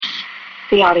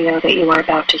The audio that you are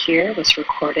about to hear was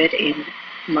recorded in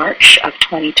March of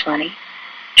 2020,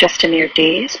 just a mere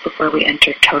days before we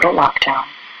entered total lockdown.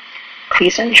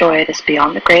 Please enjoy this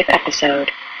Beyond the Grave episode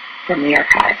from the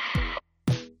archive.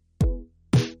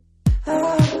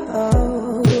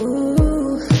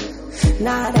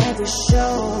 Not every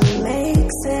show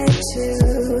makes it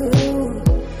to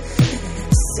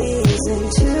season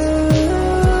 2.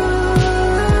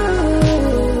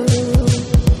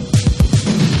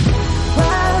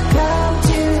 Welcome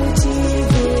to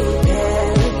TV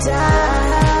Paradise.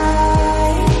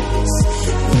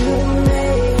 You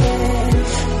made it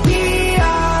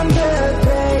beyond the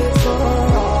grave for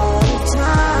all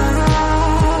time.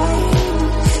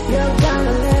 You're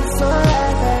gonna live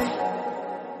forever.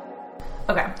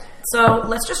 Okay, so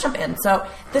let's just jump in. So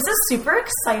this is super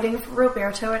exciting for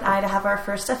Roberto and I to have our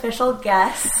first official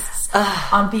guests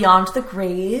on Beyond the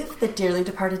Grave, the Dearly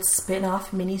Departed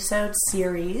spin-off mini-sode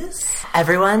series.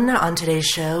 Everyone, on today's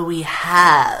show we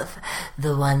have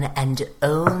the one and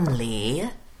only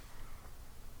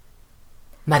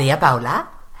Maria Paula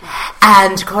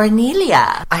and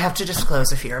Cornelia. I have to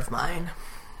disclose a fear of mine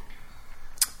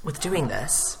with doing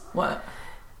this. What?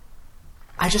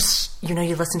 I just, you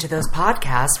listen to those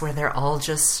podcasts where they're all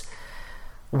just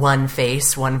one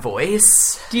face, one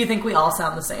voice. Do you think we all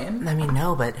sound the same? I mean,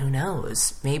 no, but who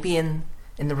knows? Maybe in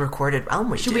the recorded realm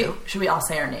we do. Should we all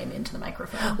say our name into the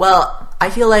microphone? Well, I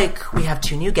feel like we have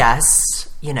 2 new guests,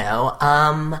 You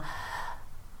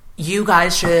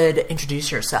guys should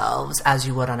introduce yourselves as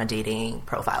you would on a dating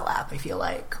profile app, I feel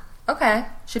like. Okay.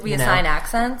 Should we assign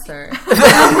accents or?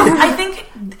 I think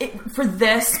for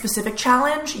this specific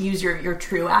challenge, use your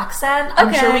true accent.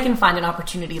 I'm sure we can find an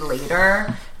opportunity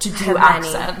later to do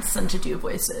accents and to do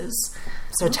voices.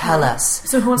 So tell us,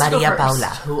 who wants Maria to go first?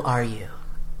 Paula, who are you?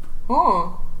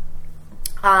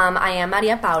 I am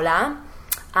Maria Paula,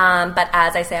 but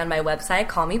as I say on my website,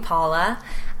 call me Paula.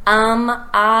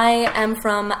 I am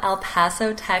from El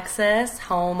Paso, Texas,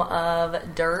 home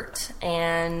of dirt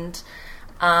and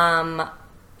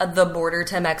the border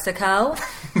to Mexico.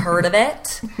 Heard of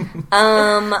it.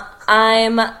 I'm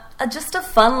just a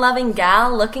fun-loving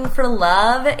gal looking for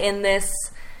love in this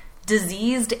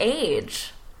diseased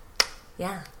age.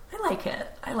 Yeah. I like it.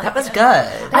 That was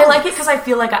good. I like it because I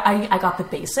feel like I got the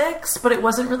basics, but it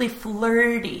wasn't really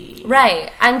flirty. Right.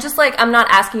 I'm just like, I'm not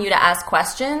asking you to ask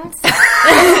questions.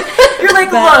 You're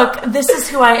like, look, this is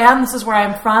who I am, this is where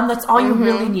I'm from, that's all you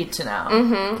really need to know.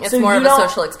 Mm-hmm. It's more of a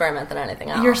social experiment than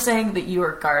anything else. You're saying that you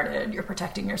are guarded, you're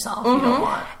protecting yourself, you don't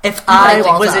want... If I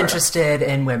was interested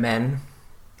in women,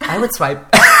 I would swipe.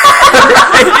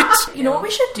 You know what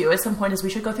we should do at some point is we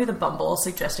should go through the Bumble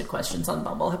suggested questions on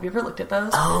Bumble. Have you ever looked at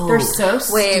those? Oh. They're so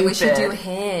stupid. Wait, we should do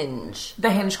Hinge. The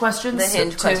Hinge questions? The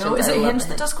Hinge too? questions. Is it Hinge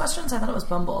that does questions? I thought it was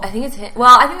Bumble. I think it's Hinge.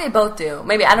 Well, I think they both do.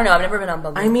 Maybe. I don't know. I've never been on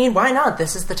Bumble. I mean, why not?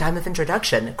 This is the time of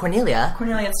introduction. Cornelia,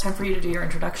 it's time for you to do your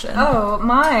introduction. Oh,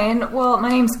 mine? Well, my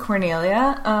name's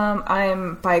Cornelia.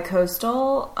 I'm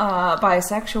bi-coastal,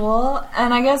 bisexual,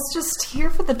 and I guess just here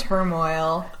for the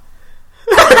turmoil.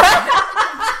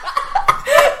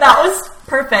 That was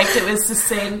perfect. It was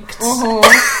succinct.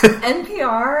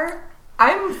 NPR,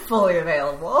 I'm fully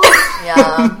available.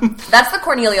 Yeah. That's the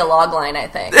Cornelia logline, I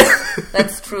think.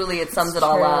 That's truly, it sums it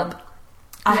all up.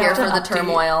 Here for the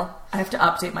turmoil. I have to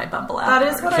update my Bumble app. That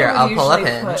is what Here, I I'll would pull up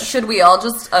usually Hinge. put. Should we all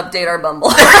just update our Bumble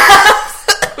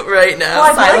right now. Well,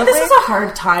 I feel like this is a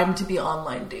hard time to be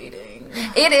online dating.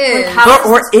 It is.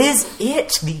 Or is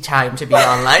it the time to be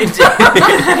online dating?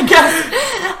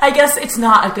 I guess it's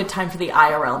not a good time for the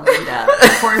IRL meetup.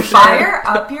 For sure. Fire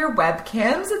up your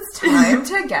webcams. It's time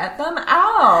to get them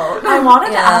out. I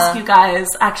wanted to ask you guys,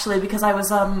 actually, because I was,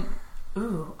 sorry,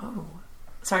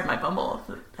 my Bumble.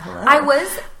 Hello. I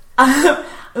was...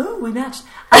 we matched.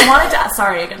 I wanted to,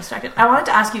 sorry, I got distracted. I wanted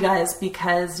to ask you guys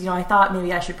because, I thought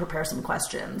maybe I should prepare some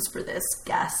questions for this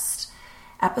guest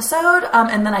episode,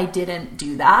 and then I didn't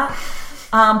do that.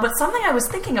 But something I was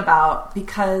thinking about,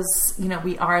 because,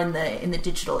 we are in the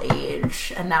digital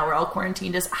age, and now we're all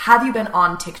quarantined, is have you been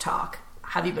on TikTok?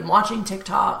 Have you been watching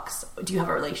TikToks? Do you have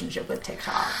a relationship with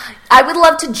TikTok? I would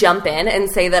love to jump in and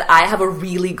say that I have a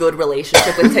really good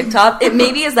relationship with TikTok. It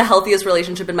maybe is the healthiest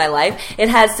relationship in my life. It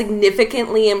has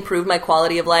significantly improved my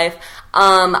quality of life.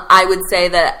 I would say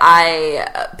that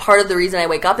part of the reason I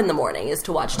wake up in the morning is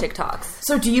to watch TikToks.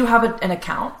 So do you have an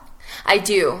account? I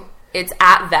do. It's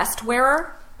at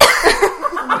Vestwearer.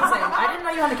 Amazing. I didn't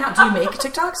know you had an account. Do you make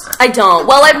TikToks? I don't.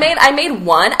 Well, I made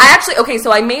one.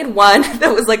 I made one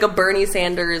that was like a Bernie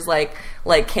Sanders like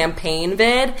campaign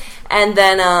vid, and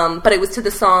then but it was to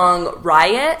the song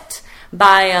Riot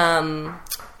by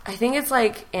I think it's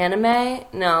like anime.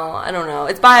 No, I don't know.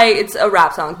 It's a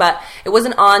rap song, but it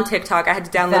wasn't on TikTok. I had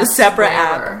to download a separate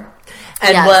app.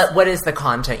 And Yes. what is the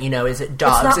content? You know, is it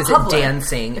dogs? It's not Is public. it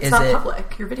dancing? It's is not it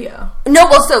public. Your video. No,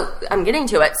 well, so I'm getting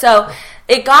to it. So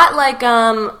it got like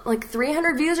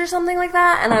 300 views or something like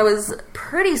that, and I was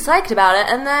pretty psyched about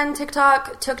it. And then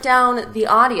TikTok took down the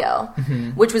audio,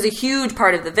 which was a huge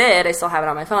part of the vid. I still have it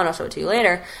on my phone. I'll show it to you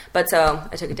later. But so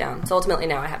I took it down. So ultimately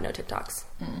now I have no TikToks.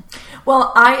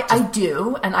 Well, I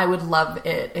do, and I would love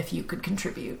it if you could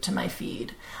contribute to my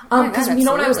feed. Because God, you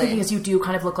know what I was absolutely. thinking is you do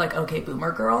kind of look like OK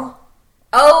Boomer Girl.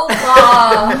 Oh,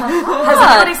 Has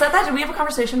anybody said that? Did we have a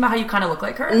conversation about how you kind of look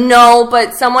like her? no,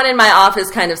 but someone in my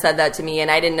office kind of said that to me, and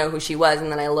I didn't know who she was,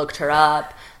 and then I looked her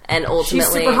up, and ultimately...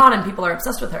 She's super hot and people are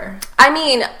obsessed with her. I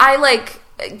mean, I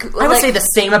I would say the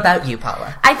same about you,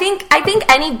 Paula. I think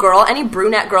any girl, any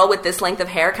brunette girl with this length of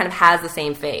hair kind of has the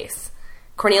same face.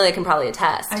 Cornelia can probably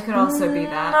attest. I could also be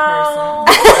that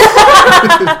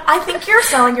I think you're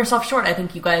selling yourself short. I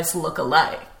think you guys look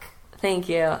alike. Thank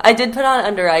you. I did put on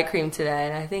under eye cream today,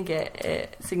 and I think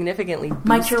it significantly boosted.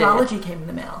 My Curology came in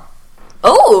the mail.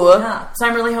 Oh! Yeah. So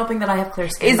I'm really hoping that I have clear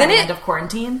skin by Isn't the it- end of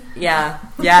quarantine. Yeah.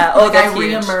 Yeah. Oh, Like that's I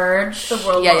huge. reemerge. The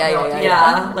world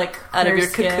Yeah. like Out of clear your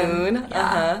skin. cocoon. Yeah.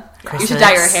 Uh-huh. You Christmas. should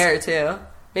dye your hair, too.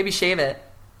 Maybe shave it.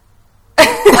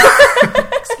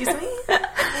 Excuse me?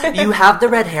 You have the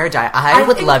red hair dye. I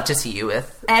would think- love to see you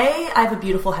with. I have a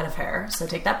beautiful head of hair, so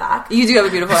take that back. You do have a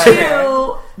beautiful head of hair.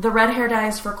 Two, the red hair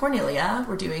dyes for Cornelia.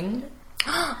 We're doing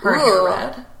her hair Ooh.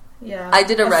 red. Yeah. I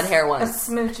did a red hair A once.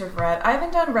 smooch of red. I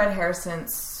haven't done red hair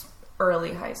since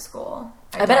early high school.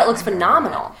 I bet dyed it looks my hair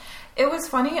phenomenal. red. It was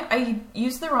funny. I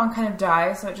used the wrong kind of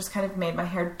dye, so it just kind of made my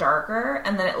hair darker,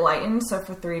 and then it lightened. So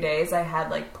for 3 days, I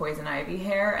had like poison ivy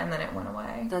hair, and then it went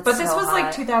away. That's but this so was like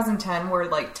hot. 2010, where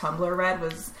like Tumblr red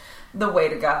was the way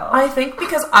to go. I think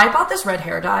because I bought this red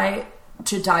hair dye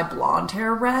to dye blonde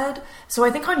hair red, so I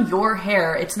think on your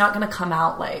hair, it's not going to come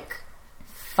out like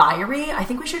fiery. I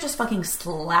think we should just fucking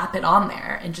slap it on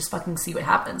there and just fucking see what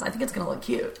happens. I think it's going to look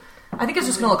cute. I think it's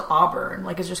just going to look auburn.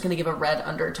 Like, it's just going to give a red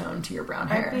undertone to your brown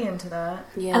hair. I'd be into that.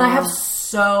 Yeah. And I have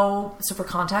so for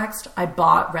context, I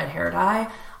bought red hair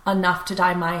dye enough to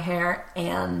dye my hair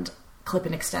and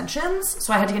clip-in extensions.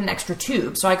 So I had to get an extra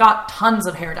tube. So I got tons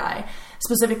of hair dye,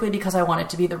 specifically because I wanted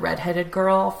to be the redheaded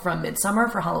girl from Midsummer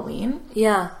for Halloween.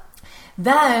 Yeah.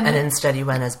 Then And instead you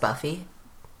went as Buffy.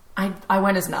 I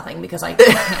went as nothing because I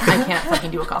can't fucking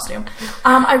do a costume.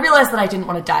 I realized that I didn't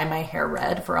want to dye my hair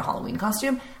red for a Halloween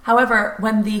costume. However,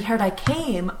 when the hair dye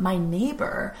came, my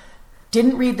neighbor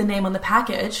didn't read the name on the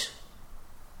package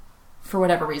for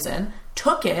whatever reason,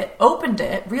 took it, opened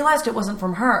it, realized it wasn't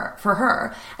for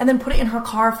her, and then put it in her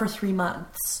car for 3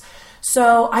 months.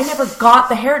 So I never got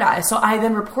the hair dye. So I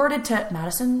then reported to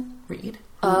Madison Reed,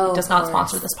 who does not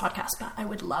sponsor this podcast, but I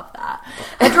would love that.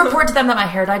 I had to report to them that my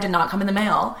hair dye did not come in the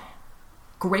mail.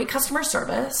 Great customer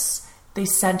service. They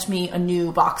sent me a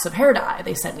new box of hair dye.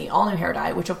 They sent me all new hair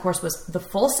dye, which of course was the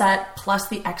full set plus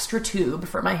the extra tube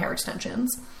for my hair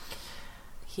extensions,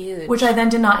 Huge. which I then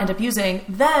did not end up using.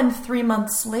 Then 3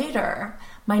 months later,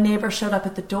 my neighbor showed up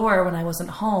at the door when I wasn't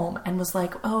home and was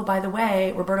like, oh, by the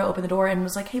way, Roberta opened the door and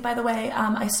was like, hey, by the way,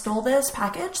 I stole this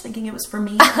package thinking it was for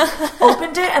me,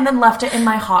 opened it, and then left it in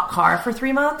my hot car for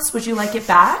 3 months. Would you like it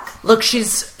back? Look,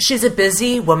 she's a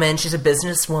busy woman. She's a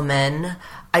businesswoman.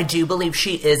 I do believe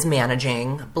she is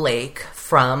managing Blake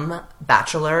from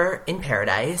Bachelor in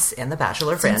Paradise and the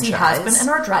Bachelor Since franchise. he has been in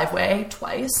our driveway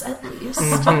twice at least.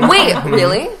 Wait,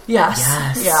 really? Yes.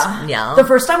 Yes. Yeah. Yeah. The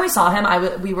first time we saw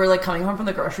him, we were like coming home from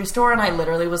the grocery store, and I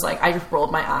literally was like, I just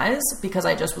rolled my eyes because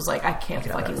I just was like, I can't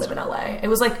fucking live in LA. It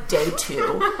was like day 2.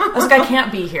 I was like, I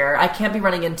can't be here. I can't be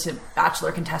running into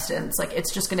Bachelor contestants. Like,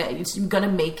 it's gonna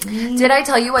make me. Did I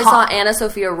tell you I saw Anna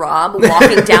Sophia Robb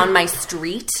walking down my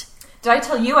street? Did I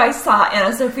tell you I saw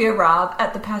Anna Sophia Robb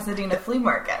at the Pasadena flea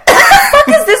market? What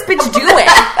is this bitch doing?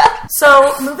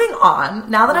 So moving on.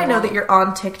 Now that I know that you're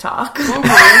on TikTok,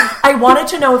 I wanted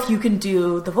to know if you can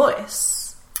do the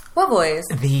voice. What voice?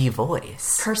 The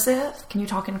voice. Cursive? Can you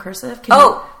talk in cursive? Can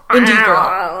Oh. you, indie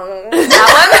girl.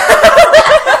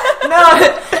 That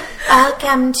No.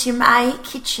 Welcome to my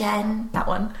kitchen. That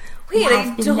one. one? Wait, I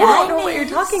I've been don't know what nice. you're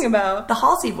talking about. The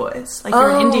Halsey voice. Like you're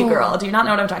a Hindi Oh. girl. Do you not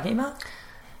know what I'm talking about?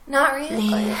 Not really.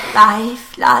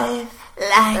 Life like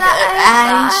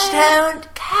I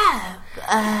don't care.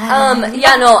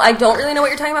 Yeah, no, I don't really know what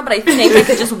you're talking about, but I think I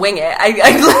could just wing it. I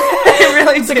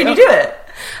really do. So can you do it?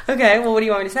 Okay, well, what do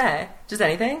you want me to say? Just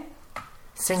anything?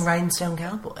 Sing Rhinestone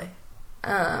Cowboy.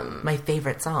 My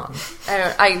favorite song.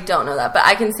 I don't know that, but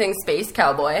I can sing Space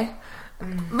Cowboy.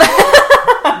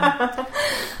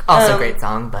 Also a great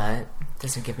song, but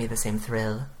doesn't give me the same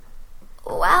thrill.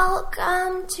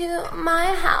 Welcome to my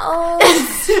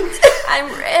house. I'm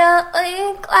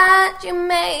really glad you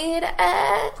made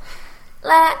it.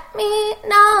 Let me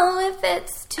know if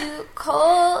it's too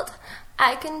cold.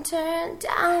 I can turn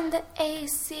down the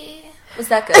AC. Was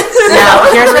that good?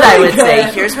 Now, here's what I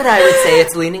would say.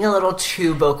 It's leaning a little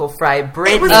too vocal fry.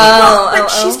 Britney. But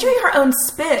she's doing her own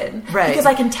spin. Right. Because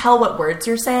I can tell what words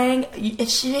you're saying.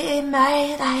 It's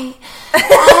my life.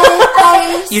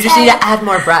 You just need to add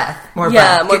more breath. More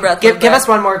breath. Give us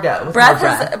one more go. Breath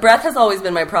has always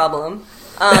been my problem.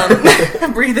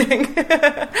 Breathing.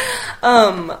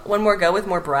 One more go with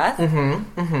more breath.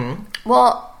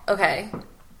 Well, okay.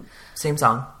 Same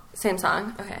song.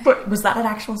 Okay. But was that an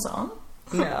actual song?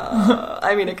 No,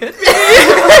 I mean it could be.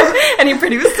 Any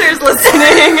producers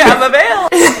listening, I'm available.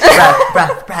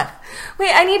 Breath.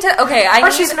 Wait, I need to. Okay,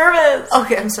 She's nervous.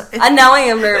 Okay, I'm sorry. Now I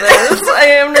am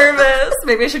nervous.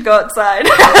 Maybe I should go outside.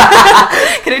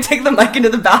 Can I take the mic into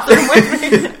the bathroom with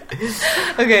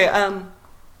me? Okay.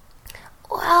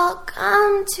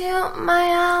 Welcome to my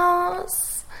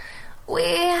house. We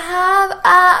have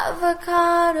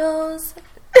avocados.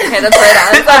 Okay, that's right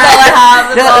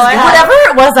on. That's all I have. Whatever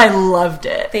it was, I loved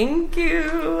it. Thank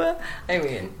you. I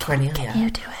mean, Cornelia. You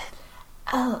do it.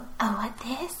 Oh, what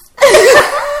this?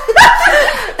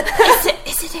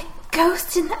 Is it a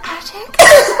ghost in the attic?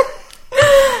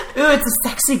 Ooh, it's a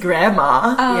sexy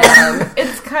grandma. yeah.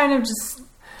 It's kind of just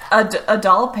a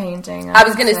doll painting. I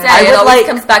was gonna say I it would always like-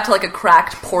 comes back to like a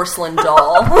cracked porcelain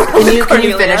doll. Can you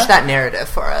Cornelia? finish that narrative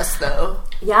for us, though?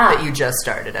 Yeah. That you just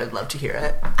started. I would love to hear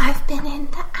it. I've been in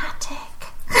the attic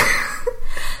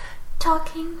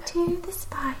talking to the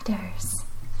spiders.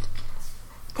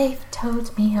 They've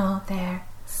told me all their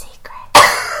secrets.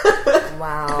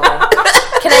 Wow.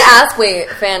 Can I ask? Wait,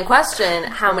 fan question.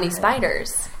 How many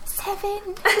spiders?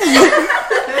 7.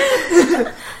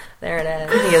 There it is.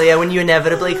 Cornelia, when you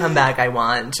inevitably come back, I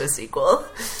want a sequel.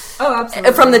 Oh,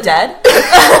 absolutely. From the dead?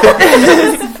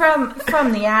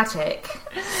 From the attic.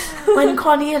 When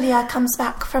Cornelia comes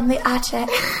back from the attic.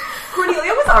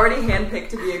 Cornelia was already handpicked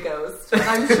to be a ghost.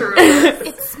 I'm sure it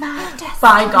It's my destiny.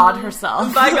 By God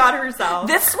herself. by God herself.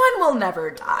 This one will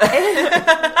never die.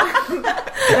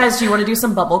 Guys, do you want to do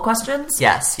some bubble questions?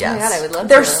 Yes. Oh my God, I would love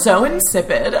They're to. so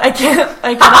insipid. I cannot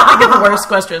think of the worst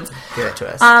questions. Give it to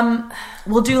us.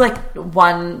 We'll do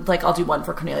one, I'll do one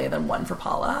for Cornelia, then one for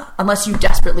Paula. Unless you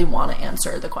desperately want to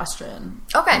answer the question.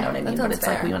 Okay, You know what I that mean? sounds But it's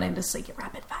fair. like we want to just get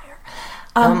rapid fire.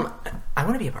 I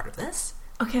want to be a part of this.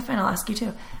 Okay, fine, I'll ask you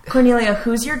too. Cornelia,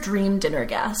 who's your dream dinner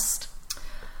guest?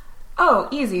 Oh,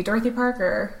 easy. Dorothy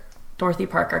Parker. Dorothy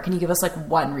Parker. Can you give us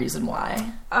one reason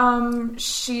why?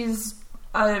 She's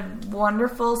a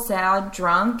wonderful, sad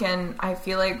drunk, and I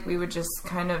feel like we would just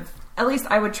kind of, at least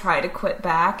I would try to quit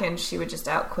back, and she would just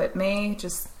outquip me.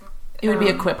 It would be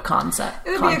a quip concept.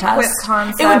 It would be a quip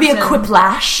concept. It would be a and-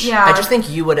 quiplash. Yeah. I just think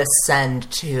you would ascend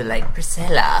to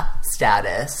Priscilla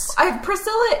status.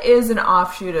 Priscilla is an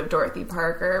offshoot of Dorothy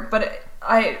Parker, but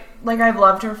I've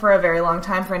loved her for a very long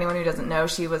time. For anyone who doesn't know,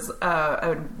 she was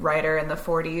a writer in the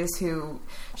 40s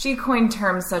she coined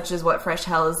terms such as "what fresh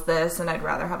hell is this?" and "I'd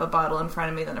rather have a bottle in front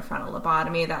of me than a frontal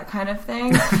lobotomy," that kind of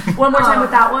thing. One more time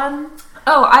with that one.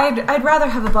 Oh, I'd rather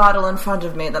have a bottle in front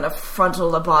of me than a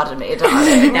frontal lobotomy,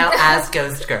 darling. Now, as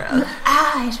Ghost Girl.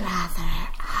 I'd rather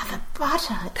have a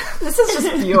bottle. This is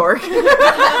just Bjork.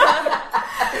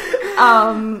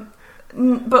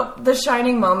 But the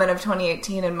shining moment of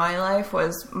 2018 in my life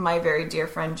was my very dear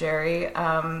friend Jerry,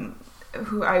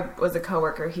 who I was a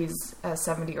coworker. He's a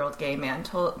 70-year-old gay man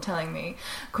telling me,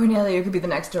 "Cornelia, you could be the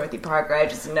next Dorothy Parker. I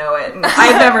just know it." And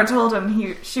I never told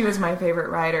him she was my favorite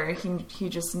writer. He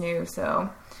just knew. So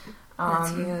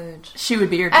That's huge. She would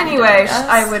be your dream anyway,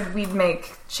 dinner guest. we'd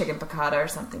make chicken piccata or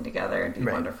something together. It'd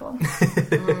be wonderful.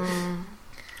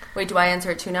 Wait, do I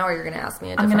answer it too now, or you're going to ask me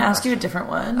a I'm different going to ask you a different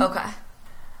one. Okay.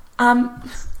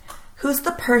 Who's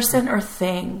the person or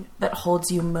thing that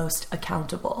holds you most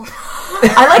accountable?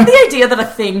 I like the idea that a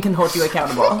thing can hold you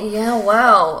accountable. Yeah,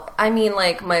 wow. I mean,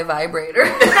 my vibrator.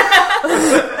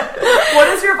 What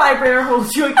does your vibrator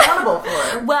hold you accountable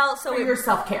for? Well, For your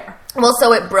self-care.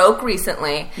 So it broke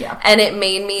recently. Yeah. And it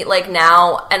made me,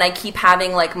 now, and I keep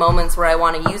having, moments where I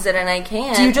want to use it and I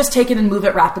can't. Do you just take it and move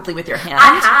it rapidly with your hand?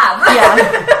 I have.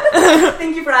 Yeah.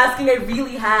 Thank you for asking. I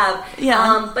really have.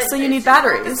 Yeah. But So you need it's just not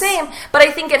batteries. The same. But I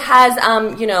think it has,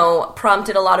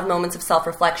 prompted a lot of moments of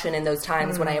self-reflection in those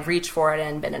times when I have reached for it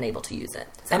and been unable to use it.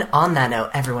 So. And on that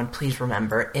note, everyone, please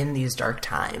remember, in these dark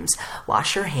times,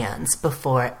 wash your hands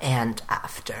before and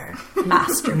after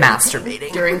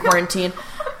masturbating. During quarantine.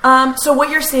 So what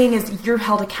you're saying is you're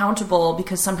held accountable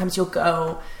because sometimes you'll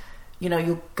go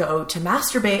you go to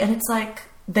masturbate and it's like,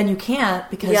 then you can't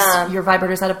because Yeah. your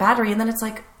vibrator's out of battery, and then it's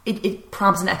like, it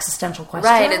prompts an existential question.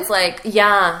 Right, it's like,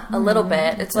 yeah, a little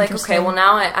bit. It's like, okay, interesting. well,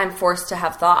 now I'm forced to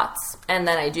have thoughts, and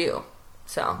then I do.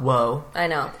 So, Whoa. I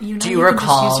know. Do you can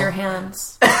recall? just use your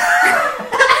hands.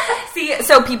 See,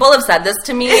 so people have said this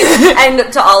to me,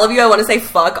 and to all of you, I want to say,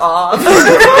 fuck off.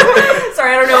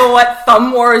 Sorry, I don't know what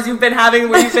thumb wars you've been having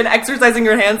where you've been exercising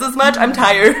your hands this much. I'm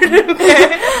tired.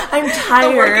 Okay? I'm The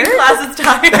tired. working class is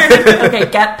tired. Okay,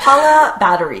 get Paula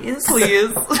batteries.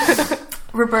 Please.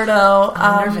 Roberto,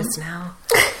 I'm nervous now.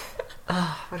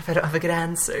 What if I don't have a good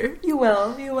answer? You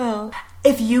will.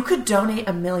 if you could donate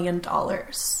 $1 million,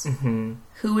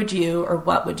 who would you or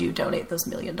what would you donate those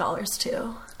 $1 million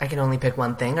to? I can only pick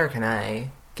one thing, or can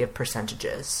I give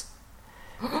percentages?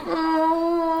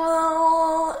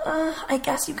 I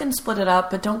guess you can split it up,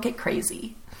 but don't get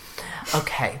crazy.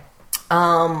 Okay.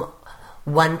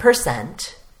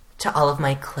 1% to all of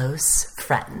my close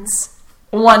friends.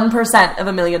 1% of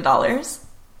 $1 million.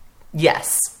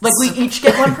 Yes. Like we each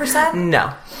get 1%.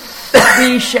 No.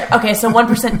 We share. Okay, so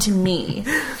 1% to me.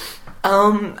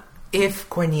 If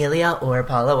Cornelia or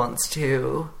Paula wants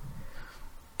to.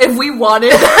 If we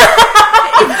wanted, if we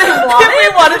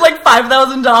wanted like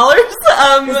 $5,000, Is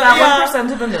that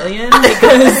 1% of $1 million?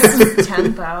 Because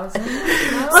 10,000.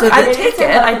 look, I'd take it.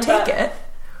 I'd take it.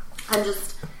 I'm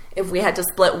just, if we had to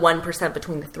split 1%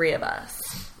 between the three of us,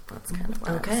 that's kind of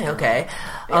what Okay.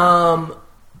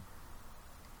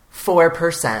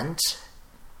 4%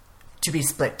 to be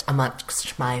split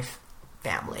amongst my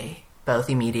family, both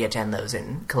immediate and those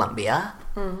in Colombia.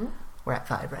 Mm-hmm. We're at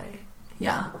 5, right?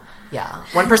 Yeah. Yeah.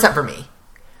 1% for me.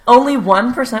 Only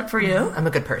 1% for you. I'm a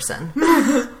good person.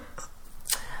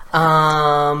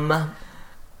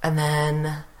 And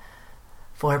then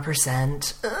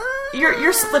 4%.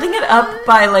 You're splitting it up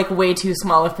by like way too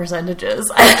small of percentages.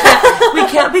 We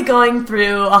can't be going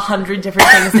through 100 different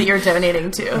things that you're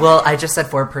donating to. Well, I just said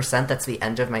 4%. That's the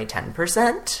end of my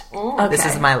 10%. Okay. This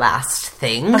is my last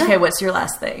thing. Okay, what's your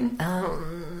last thing?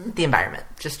 The environment,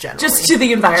 just generally. Just to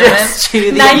the environment. Just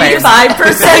to the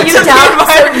 95% you To the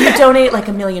so you donate like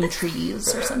 1 million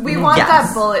trees or something. We want Yes.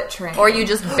 that bullet train. Or you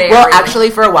just bury Well, actually,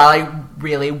 for a while, I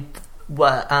really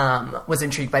was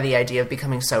intrigued by the idea of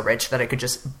becoming so rich that I could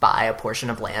just buy a portion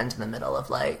of land in the middle of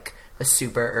like a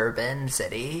super urban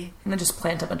city. And then just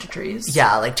plant a bunch of trees.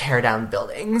 Yeah, like tear down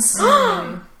buildings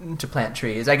to plant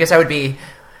trees. I guess I would be,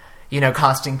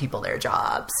 costing people their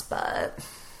jobs, but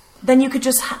Then you could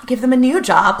just give them a new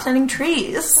job planting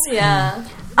trees. Yeah.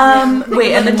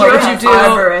 Wait, and then what would you do?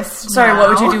 Arborist Sorry, what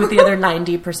would you now. do with the other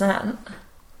 90%?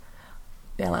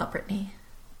 Bail out Brittany.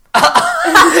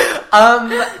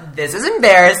 this is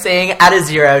embarrassing. Add a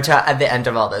 0 to at the end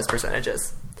of all those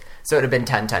percentages. So it would have been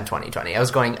 10, 10, 20, 20. I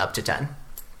was going up to 10.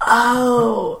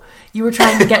 Oh, you were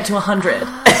trying to get to 100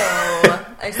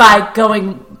 I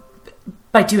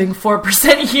by doing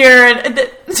 4% here. And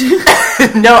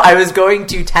No, I was going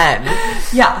to 10.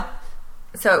 yeah.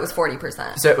 So it was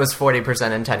 40%. So it was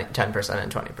 40% and 10%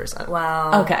 and 20%.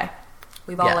 Wow. Okay.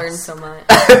 We've all Yes. learned so much.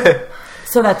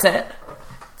 So that's it.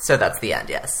 So that's the end,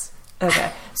 yes.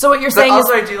 Okay. So what you're But saying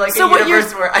also is I do like so a what you're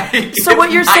universe where I give so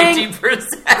what you're saying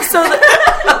 90% so to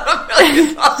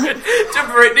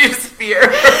Britney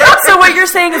Spears. so what you're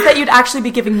saying is that you'd actually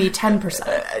be giving me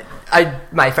 10%.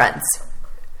 My friends.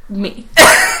 Me.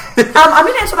 I'm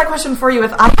going to answer that question for you.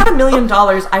 If I had $1 million,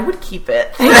 I would keep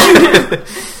it. Thank you.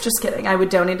 Just kidding. I would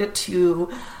donate it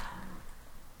to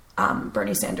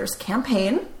Bernie Sanders'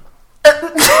 campaign. Power.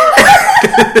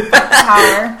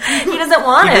 He doesn't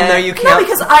want Even it. though you No, can't.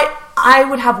 because I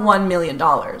would have $1 million.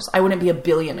 I wouldn't be a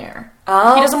billionaire.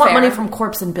 Oh, He doesn't want fair. money from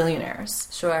corpse and billionaires.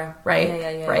 Sure. Right?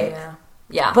 Yeah. Right.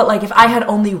 Yeah. But like, if I had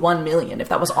only 1 million, if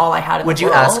that was all I had in Would the you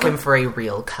world, ask him for a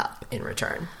real cup in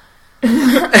return?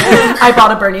 I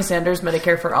bought a Bernie Sanders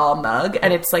Medicare for All mug,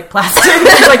 and it's like plastic,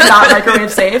 it's like not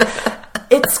microwave safe.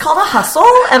 It's called a hustle,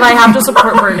 and I have to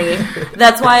support Bernie.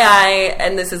 That's why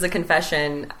and this is a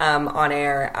confession on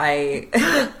air, I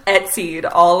Etsy'd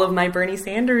all of my Bernie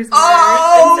Sanders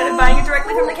merch instead of buying it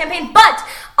directly from the campaign. But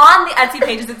on the Etsy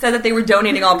pages, it said that they were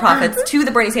donating all profits to the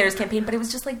Bernie Sanders campaign, but it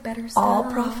was just like better stuff. All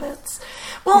profits.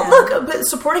 Well, look, but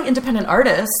supporting independent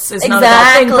artists is not a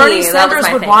bad Exactly. thing. Bernie That was Sanders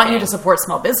my would want you thinking. to support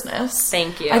small business.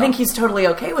 Thank you. I think he's totally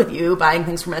okay with you buying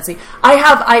things from Etsy.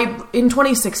 In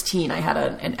 2016, I had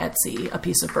an Etsy, a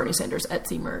piece of Bernie Sanders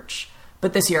Etsy merch.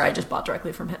 But this year, I just bought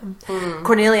directly from him.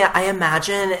 Cornelia, I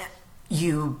imagine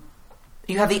you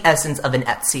You have the essence of an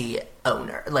Etsy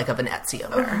owner,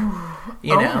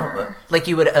 You know, like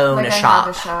you would own Like a I shop.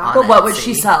 have a shop. But what would Etsy.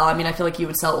 she sell? I mean, I feel like you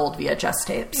would sell old VHS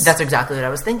tapes. That's exactly what I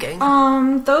was thinking.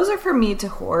 Those are for me to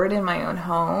hoard in my own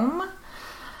home.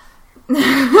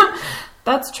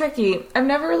 That's tricky. I've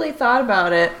never really thought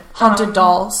about it. Haunted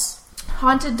dolls.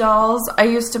 Haunted dolls. I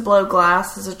used to blow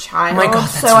glass as a child. Oh my God,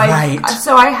 that's right. right.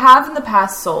 So I have in the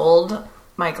past sold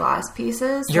my glass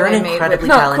pieces. You're that an I made incredibly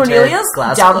with- talented Cornelia's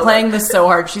glass downplaying blower. this so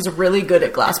hard. She's really good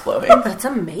at glass blowing. That's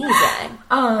amazing.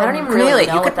 I don't even really Cornelia,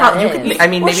 know you what could that probably, is. I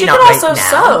mean, Well, maybe she not could right also now.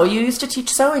 sew. You used to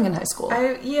teach sewing in high school.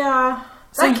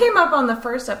 That came up on the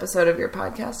first episode of your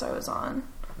podcast I was on.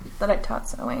 That I taught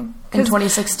sewing. in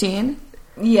 2016?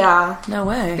 Yeah. No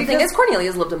way. The thing is,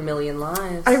 Cornelia's lived a million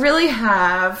lives. I really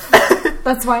have.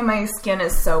 That's why my skin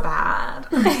is so bad.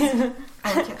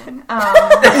 I'm kidding.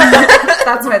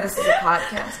 That's why this is a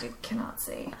podcast. You cannot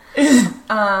see.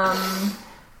 know,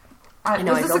 Was I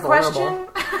this feel a question?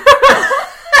 vulnerable.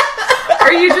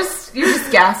 Or you're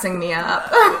just gassing me up?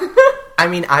 I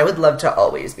mean, I would love to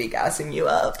always be gassing you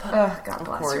up. God bless Of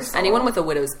your course. soul. Anyone with a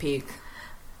widow's peak.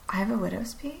 I have a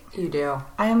widow's peak. You do.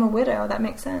 I am a widow. That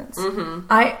makes sense.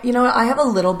 I have a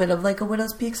little bit of like a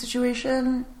widow's peak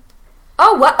situation.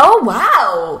 Oh,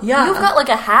 wow. Yeah. You've got like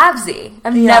a halvesy.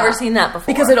 I've Yeah. never seen that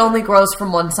before. Because it only grows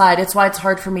from one side. It's why it's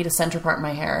hard for me to center part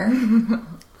my hair.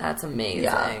 That's amazing.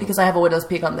 Yeah, because I have a widow's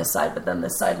peak on this side, but then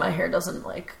this side my hair doesn't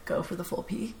like go for the full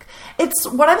peak. It's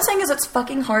what I'm saying is it's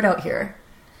fucking hard out here.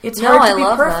 It's No, hard to I be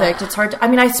love perfect. that. It's hard to, I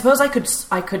mean, I suppose I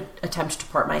could attempt to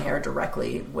part my hair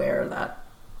directly where that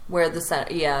Where the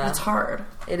center, yeah. it's hard.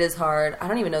 It is hard. I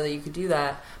don't even know that you could do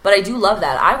that. But I do love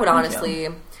that. I would honestly,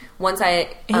 once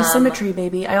I... Asymmetry,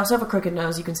 baby. I also have a crooked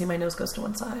nose. You can see my nose goes to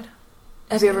one side.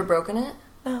 Have you ever broken it?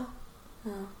 No.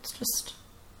 It's just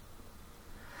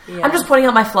Yeah. I'm just pointing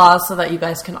out my flaws so that you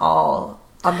guys can all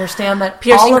understand that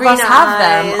Piercing all of us green have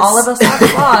eyes. them. All of us have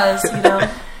flaws, you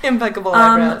know. Impeccable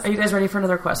Are you guys ready for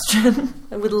another question?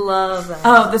 I would love that.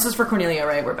 Oh, this is for Cornelia,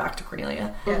 right? We're back to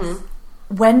Cornelia. Yes.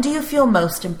 When do you feel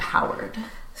most empowered?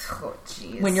 Oh,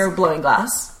 jeez. When you're blowing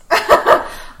glass? I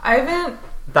haven't.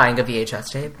 Buying a VHS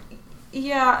tape.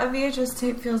 Yeah, a VHS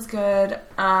tape feels good.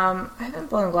 I haven't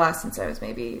blown glass since I was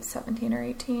maybe 17 or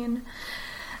 18.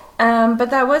 But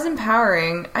that was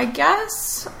empowering. I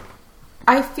guess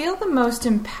I feel the most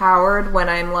empowered when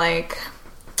I'm like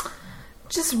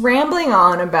just rambling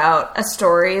on about a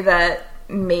story that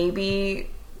maybe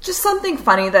just something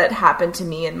funny that happened to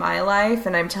me in my life,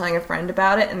 and I'm telling a friend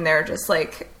about it, and they're just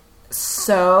like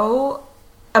so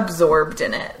absorbed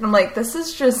in it. And I'm like, this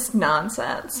is just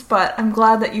nonsense, but I'm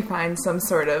glad that you find some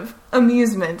sort of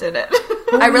amusement in it.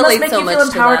 I relate make so you much feel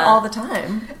to empowered that. all the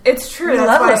time. It's true. We That's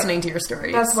love why- listening to your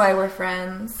stories. That's why we're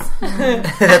friends.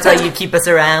 That's why you keep us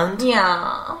around. Yeah.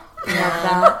 love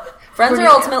that. Friends are Cornelia.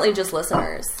 ultimately just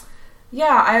listeners.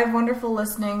 Yeah, I have wonderful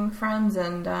listening friends,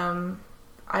 and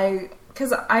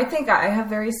because I think I have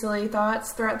very silly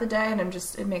thoughts throughout the day, and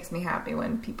it makes me happy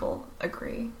when people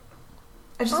agree.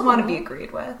 I just want to be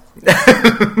agreed with.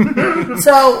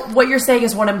 So what you're saying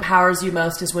is what empowers you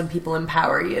most is when people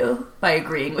empower you by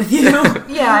agreeing with you.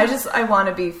 Yeah, I want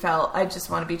to be felt. I just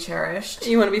want to be cherished.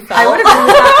 You want to be felt? I would agree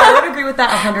with that. I would agree with that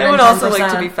 110%. I would also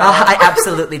like to be felt. I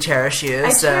absolutely cherish you. I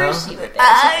so cherish you with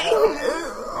it.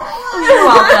 You're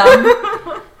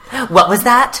welcome. What was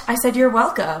that? I said you're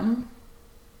welcome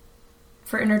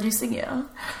for introducing you.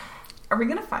 Are we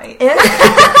gonna fight?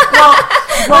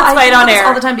 Well, I fight do on this air.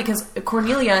 all the time because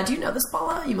Cornelia. Do you know this,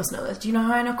 Paula? You must know this. Do you know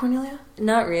how I know Cornelia?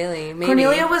 Not really. Maybe.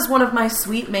 Cornelia was one of my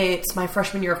suite mates my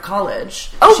freshman year of college.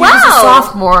 Oh, she was a wow.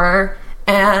 sophomore,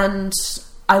 and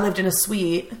I lived in a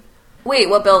suite Wait,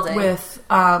 what building? with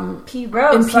P.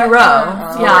 Rose. in P. Row.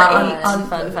 Yeah, fun, on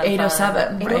fun, fun.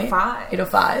 807, right? 805.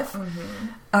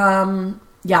 805.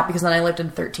 Yeah, because then I lived in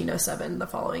 1307 the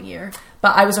following year.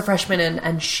 But I was a freshman,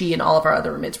 and she and all of our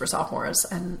other roommates were sophomores,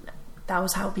 and that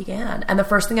was how it began. And the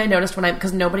first thing I noticed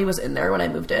because nobody was in there when I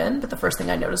moved in, but the first thing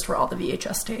I noticed were all the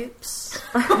VHS tapes.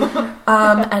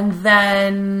 And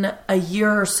then a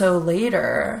year or so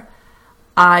later,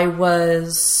 I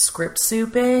was script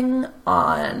souping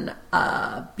on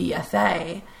a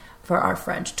BFA for our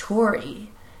friend Tori,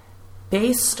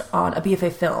 based on a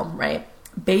BFA film, right?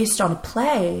 Based on a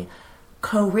play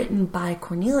co-written by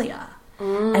Cornelia.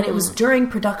 And it was during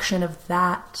production of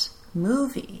that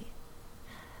movie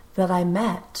that I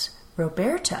met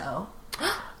Roberto,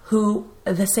 who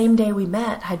the same day we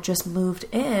met had just moved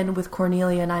in with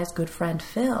Cornelia and I's good friend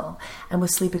Phil and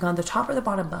was sleeping on the top or the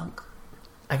bottom bunk.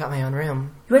 I got my own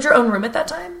room. You had your own room at that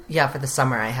time? Yeah, for the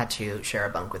summer I had to share a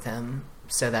bunk with him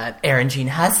so that Aaron Jean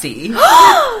Hussey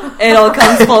It all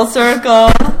comes full circle.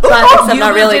 But I'm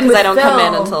not really, moved in because I don't with come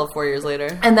in Phil. until 4 years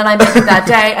later. And then I met him that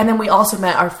day, and then we also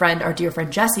met our dear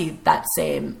friend Jessie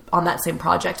on that same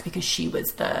project because she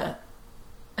was the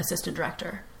assistant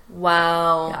director.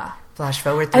 Wow. Yeah. Flash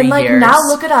forward 3 And like years. now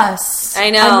look at us. I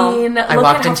know. I mean, I look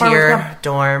walked at how into far we've your come.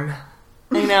 dorm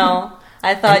I know.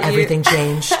 I thought and everything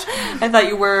changed. I thought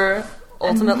you were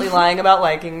ultimately lying about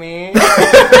liking me. We'll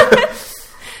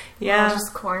Yeah.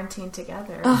 just quarantine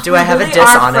together. Do I have Really a are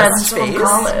dishonest friends from face?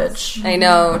 college. I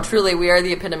know. Truly, we are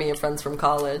the epitome of friends from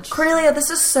college. Cornelia,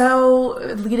 this is so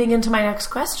leading into my next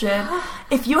question.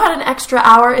 If you had an extra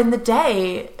hour in the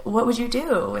day, what would you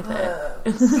do with it?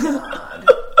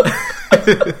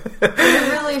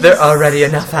 Really There just, are already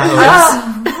enough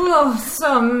hours.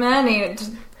 so many to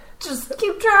just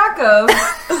keep track of.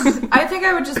 I think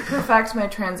I would just perfect my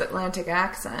transatlantic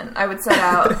accent. I would set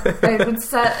out. I would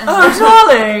set.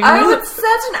 Darling! I would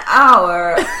set an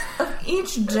hour of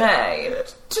each day.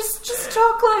 Just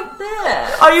talk like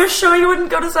this. Are you sure you wouldn't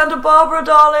go to Santa Barbara,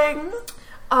 darling?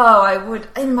 Oh, I would.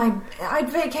 I'd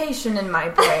vacation in my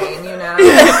brain. You know,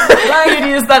 You'd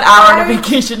use that hour to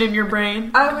vacation in your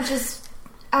brain. I would just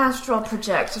astral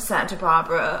project to Santa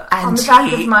Barbara on the back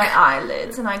of Antique. my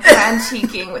eyelids, and I'd go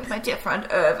antiquing with my dear friend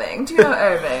Irving. Do you know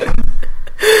Irving?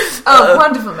 Oh,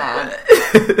 wonderful man.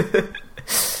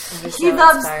 He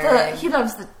loves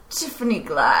the Tiffany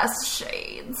glass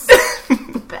shades.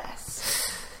 The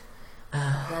best.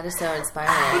 That is so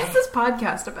inspiring. What's this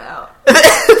podcast about?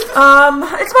 It's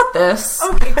about this.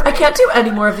 Okay, great. I can't do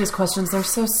any more of these questions. They're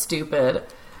so stupid.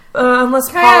 Unless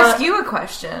Can I Paula... ask you a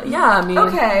question? Yeah, I mean...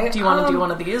 Okay, Do you want to do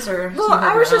one of these, or... do Well, you have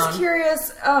I was your just own?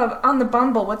 curious on the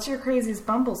Bumble. What's your craziest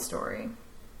Bumble story?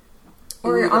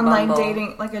 Or Ooh, your the online Bumble.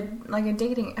 dating, like a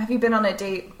dating. Have you been on a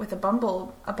date with a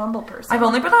Bumble person? I've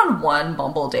only been on one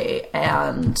Bumble date,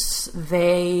 and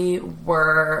they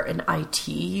were an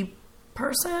IT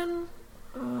person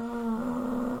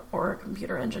or a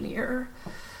computer engineer,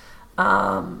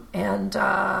 and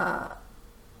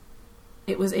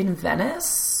it was in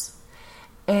Venice.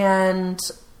 And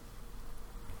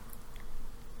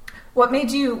What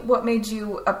made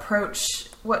you approach?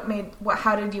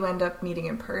 How did you end up meeting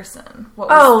in person? What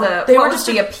was they what were was just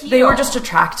the appeal? They were just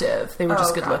attractive. They were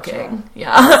just good gotcha. looking.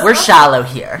 Yeah, We're shallow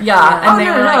here. yeah. Oh And they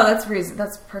no, were no, like, that's reason.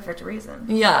 That's perfect reason.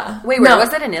 yeah. Wait, where No,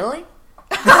 was it in Italy?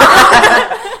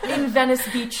 in Venice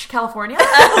Beach, California.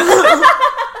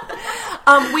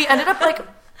 We ended up like,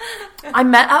 I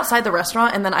met outside the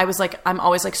restaurant, and then I was like, I'm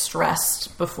always like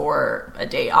stressed before a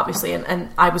date, obviously, and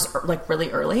I was like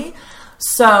really early.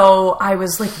 So I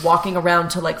was like walking around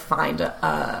to like find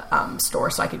a store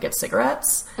so I could get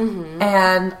cigarettes,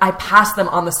 and I passed them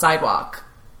on the sidewalk,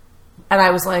 and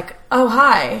I was like, "Oh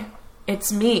hi,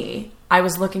 it's me. I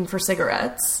was looking for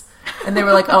cigarettes," and they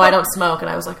were like, "Oh, I don't smoke," and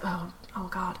I was like, "Oh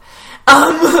God." No,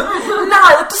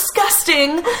 I look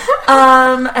disgusting.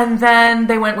 And then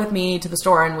they went with me to the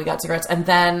store and we got cigarettes. And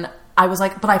then I was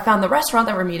like, but I found the restaurant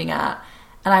that we're meeting at,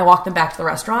 and I walked them back to the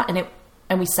restaurant,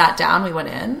 and we sat down, we went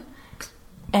in,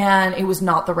 and it was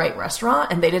not the right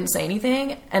restaurant, and they didn't say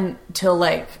anything until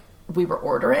like we were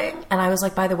ordering. And I was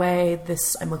like, by the way,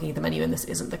 I'm looking at the menu and this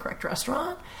isn't the correct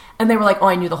restaurant. And they were like, oh,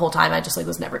 I knew the whole time. I just like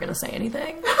was never going to say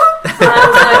anything. And I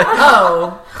was like,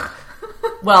 oh.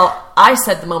 Well, I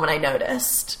said the moment I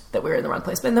noticed that we were in the wrong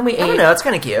place, but then we I don't ate. know. It's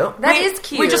kind of cute. That is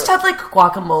cute. We just had like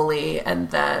guacamole and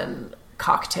then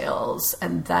cocktails,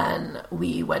 and then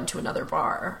we went to another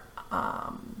bar.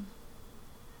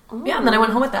 Yeah, and then I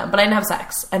went home with them, but I didn't have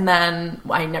sex. And then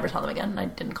I never saw them again, and I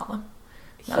didn't call them.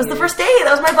 That was the first date.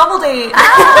 That was my Bumble date.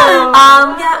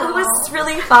 Yeah, it was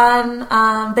really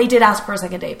fun. They did ask for a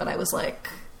second date, but I was like,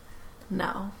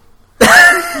 no.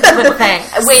 But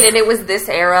thanks. Wait, and it was this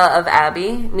era of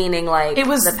Abby, meaning like It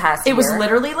was the past It was year?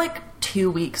 literally like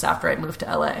 2 weeks after I moved to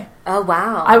LA. Oh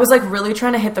wow. I was like really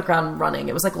trying to hit the ground running.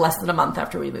 It was like less than a month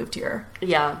after we moved here.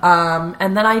 yeah.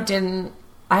 And then I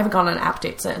haven't gone on an app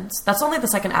date since. That's only the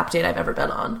second app date I've ever been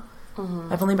on.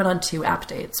 I've only been on 2 app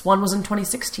dates. One was in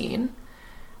 2016,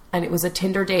 and it was a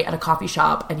Tinder date at a coffee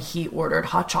shop, and he ordered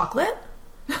hot chocolate,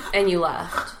 And you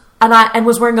left. and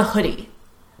was wearing a hoodie.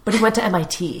 But he went to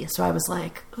MIT, so I was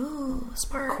like, ooh,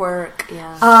 smart. Quirk,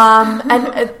 yeah.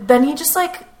 And then he just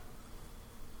like,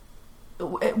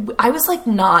 I was like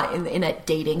not in a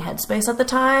dating headspace at the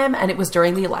time, and it was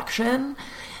during the election,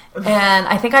 and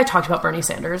I think I talked about Bernie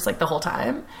Sanders like the whole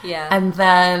time. Yeah. And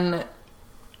then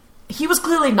he was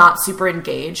clearly not super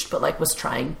engaged, but like was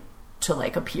trying to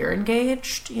like appear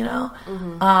engaged, you know?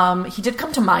 He did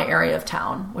come to my area of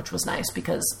town, which was nice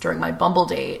because during my Bumble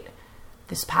date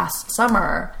this past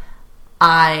summer,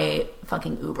 I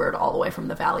fucking Ubered all the way from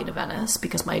the Valley to Venice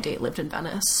because my date lived in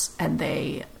Venice, and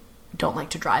they don't like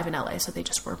to drive in LA, so they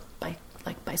just were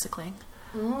bicycling.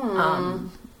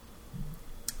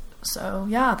 So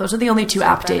yeah, those are the only 2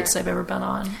 app dates I've ever been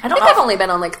on. I think I've only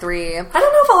been on like 3. I don't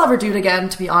know if I'll ever do it again,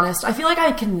 to be honest. I feel like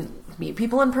I can meet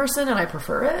people in person and I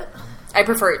prefer it. I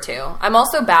prefer it too. I'm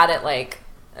also bad at like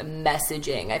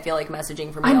messaging. I feel like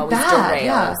messaging for me always derails.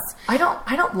 Yeah. I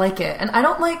don't like it. And I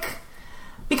don't like,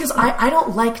 because I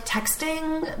don't like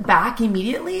texting back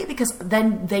immediately, because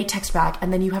then they text back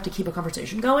and then you have to keep a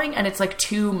conversation going and it's like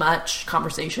too much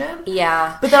conversation.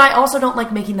 Yeah. But then I also don't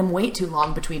like making them wait too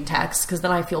long between texts, because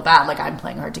then I feel bad, like I'm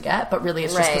playing hard to get, but really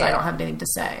it's just because I don't have anything to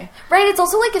say. Right. It's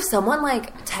also like if someone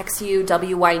like texts you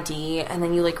WYD and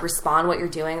then you like respond what you're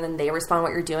doing and then they respond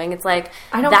what you're doing, it's like,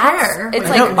 I don't care. It's I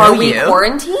like, don't know are we you.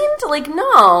 quarantined? Like,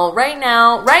 no. Right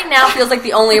now feels like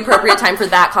the only appropriate time for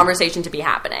that conversation to be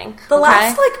happening. The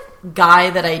last like guy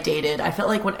that I dated, I felt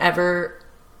like whenever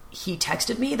he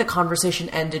texted me, the conversation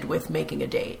ended with making a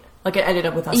date. Like it ended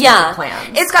up with us making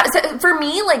plans. It's got, so for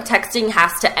me, like texting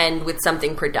has to end with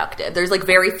something productive. There's like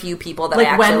very few people that like,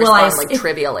 I actually when will respond if,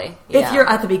 trivially. If you're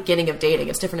at the beginning of dating,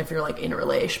 it's different if you're like in a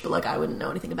relation, but like I wouldn't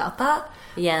know anything about that.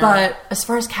 Yeah. But as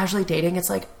far as casually dating, it's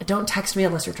like, don't text me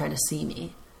unless you're trying to see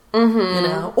me. Mm-hmm. You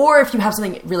know? Or if you have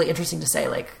something really interesting to say,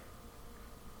 like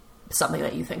something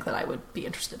that you think that I would be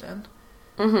interested in.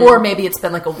 Mm-hmm. Or maybe it's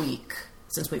been like a week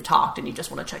since we've talked and you just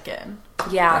want to check in.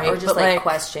 Yeah, right? or just like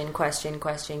question.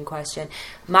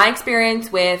 My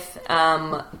experience with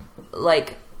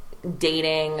like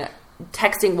dating,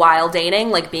 texting while dating,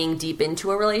 like being deep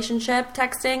into a relationship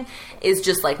texting, is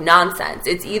just like nonsense.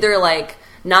 It's either like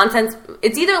nonsense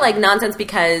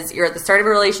because you're at the start of a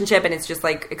relationship and it's just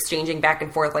like exchanging back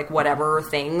and forth like whatever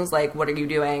things, like what are you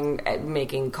doing,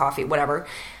 making coffee, whatever.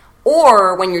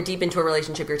 Or when you're deep into a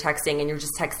relationship, you're texting and you're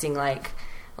just texting like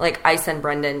I send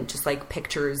Brendan just like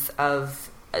pictures of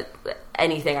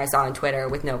anything I saw on Twitter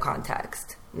with no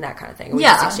context and that kind of thing. We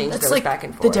just exchange those like back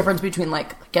and forth. The difference between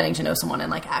like getting to know someone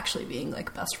and like actually being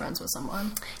like best friends with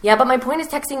someone. Yeah, but my point is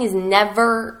texting is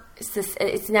never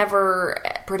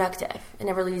productive. It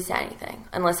never leads to anything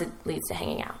unless it leads to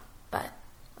hanging out. But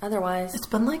otherwise, it's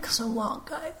been like so long,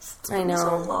 guys. It's been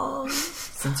so long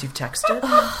since you've texted.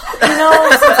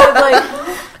 Since I've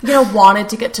like wanted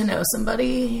to get to know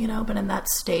somebody, been in that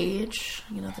stage,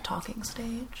 the talking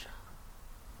stage.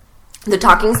 The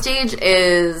talking stage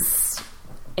is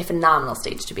a phenomenal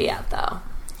stage to be at, though.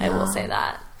 I will say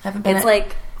that. Haven't been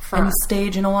like fun. On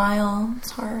stage in a while.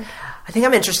 It's hard. I think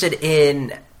I'm interested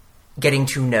in getting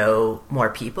to know more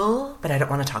people, but I don't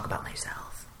want to talk about myself.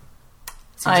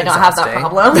 Seems I don't have that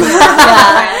problem.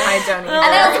 I don't either.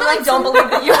 And I also don't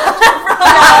believe that you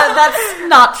that's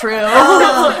not true.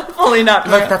 Fully not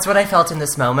true. Look, that's what I felt in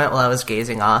this moment while I was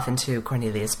gazing off into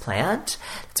Cornelia's plant.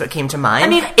 That's what came to mind. I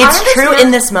mean, it's true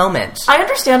in this moment. I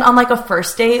understand on like a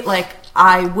first date, like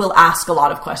I will ask a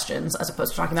lot of questions as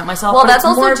opposed to talking about myself. Well, but that's it's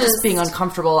also more just being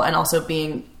uncomfortable and also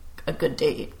being a good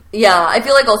date. Yeah, I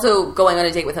feel like also going on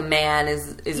a date with a man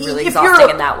is really exhausting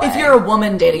in that way. If you're a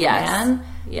woman dating a man,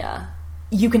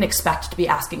 you can expect to be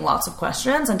asking lots of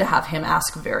questions and to have him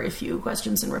ask very few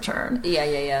questions in return.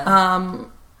 Yeah.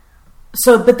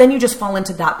 So, but then you just fall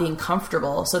into that being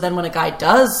comfortable. So then when a guy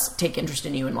does take interest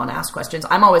in you and want to ask questions,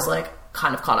 I'm always like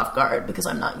kind of caught off guard because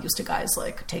I'm not used to guys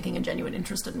like taking a genuine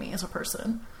interest in me as a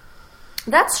person.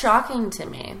 That's shocking to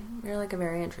me. You're like a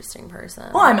very interesting person.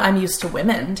 Well, I'm used to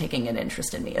women taking an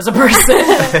interest in me as a person.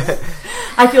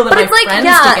 I feel that my friends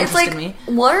take interest in me.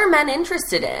 What are men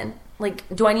interested in? Like,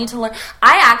 do I need to learn?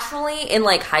 I actually, in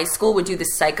like high school, would do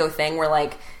this psycho thing where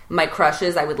like my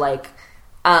crushes, I would like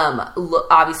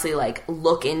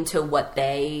look into what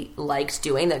they liked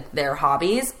doing, their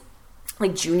hobbies.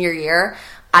 Like junior year,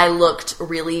 I looked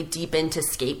really deep into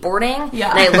skateboarding, and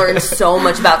I learned so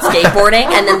much about skateboarding,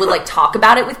 and then would like talk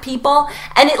about it with people.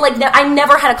 And it like I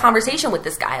never had a conversation with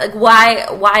this guy. Like,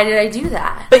 why did I do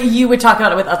that? But you would talk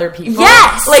about it with other people,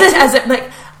 yes, like as it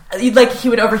like he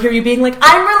would overhear you being like,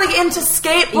 I'm really into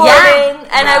skateboarding.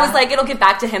 And I was like, it'll get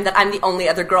back to him that I'm the only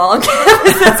other girl on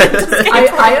campus that's into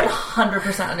skateboarding. I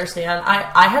 100% understand.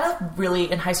 I had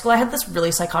in high school, I had this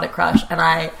really psychotic crush,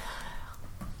 and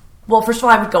well, first of all,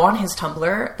 I would go on his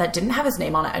Tumblr that didn't have his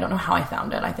name on it. I don't know how I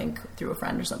found it. I think through a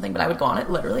friend or something, but I would go on it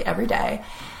literally every day.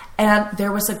 And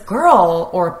there was a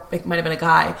girl, or it might have been a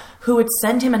guy, who would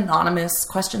send him anonymous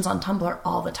questions on Tumblr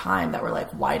all the time that were like,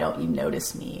 why don't you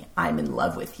notice me? I'm in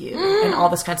love with you. And all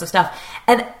this kinds of stuff.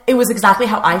 And it was exactly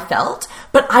how I felt,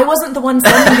 but I wasn't the one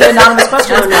sending the anonymous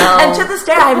questions. Oh, no. And to this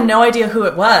day, I have no idea who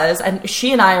it was. And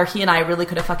he and I really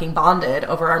could have fucking bonded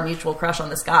over our mutual crush on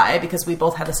this guy because we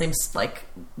both had the same, like,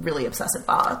 really obsessive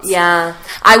thoughts. Yeah.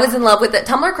 I was in love with it.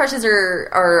 Tumblr crushes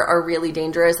are really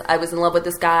dangerous. I was in love with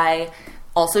this guy.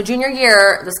 Also junior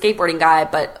year, the skateboarding guy,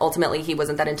 but ultimately he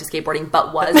wasn't that into skateboarding,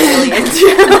 but was really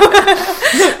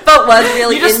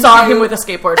You just saw him with a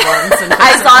skateboard once. And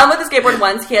I saw him with a skateboard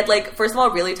once. He had, like, first of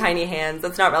all, really tiny hands.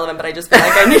 That's not relevant, but I just feel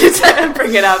like I needed to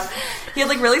bring it up. He had,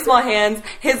 like, really small hands.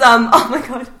 His, oh my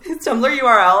god, his Tumblr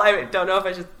URL, I don't know if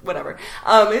I should, whatever.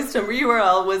 His Tumblr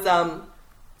URL was,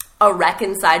 a wreck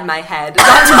inside my head.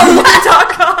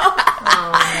 Tumblr.com.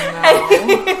 Oh,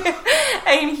 no.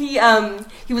 And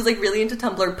he was, like, really into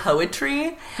Tumblr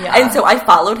poetry. Yeah. And so I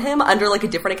followed him under, like, a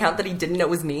different account that he didn't know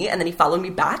was me. And then he followed me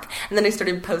back. And then I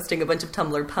started posting a bunch of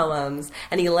Tumblr poems.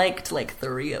 And he liked, like,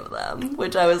 3 of them.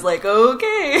 Which I was like,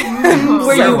 okay.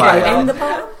 Were So you wild. writing the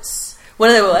poems?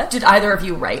 What? Did either of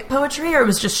you write poetry, or it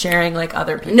was just sharing, like,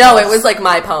 other people? No, it was, like,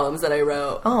 my poems that I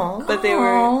wrote. Oh. But they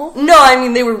were... No, I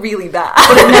mean, they were really bad.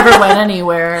 But it never went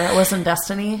anywhere. It wasn't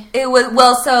destiny. It was...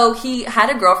 Well, so he had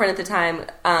a girlfriend at the time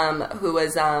who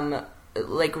was...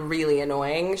 like, really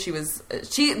annoying.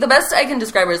 The best I can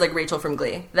describe her is, like, Rachel from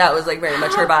Glee. That was, like, very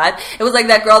much her vibe. It was, like,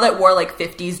 that girl that wore, like,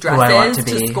 50s I want dresses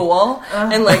to be. to school.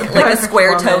 And, like a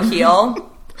square toe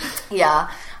heel.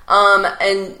 Yeah.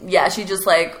 And yeah, she just,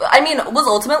 like, I mean, was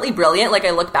ultimately brilliant. Like,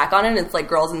 I look back on it and it's, like,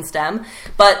 girls in STEM.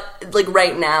 But, like,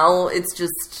 right now, it's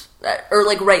just... Or,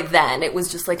 like, right then, it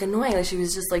was just, like, annoying. Like, she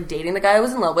was just, like, dating the guy I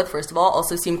was in love with, first of all.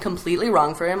 Also seemed completely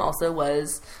wrong for him. Also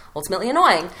was ultimately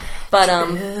annoying. But,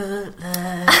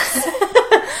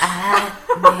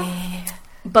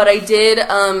 But I did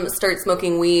start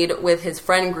smoking weed with his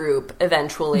friend group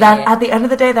eventually. That at the end of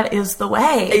the day, that is the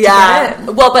way. to Yeah. get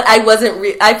in. Well, but I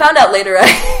wasn't. I found out later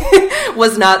I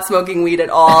was not smoking weed at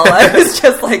all. I was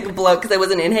just like blown because I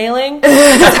wasn't inhaling. So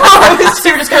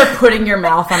you're just kind of putting your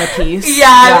mouth on a piece. Yeah,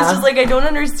 I was just like, I don't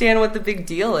understand what the big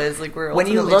deal is. Like, we're When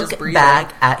you ultimately just look breathing.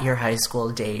 back at your high school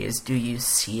days, do you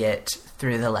see it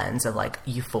through the lens of, like,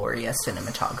 Euphoria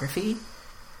cinematography?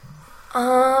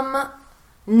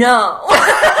 No.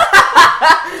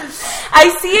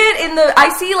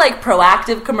 I see like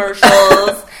Proactive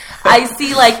commercials. I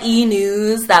see like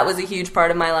E-News. That was a huge part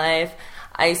of my life.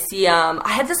 I see, I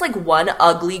had this like one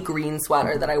ugly green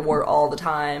sweater that I wore all the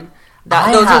time.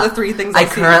 Those are the 3 things I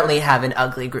see. currently have an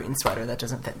ugly green sweater that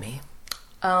doesn't fit me.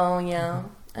 Oh, yeah.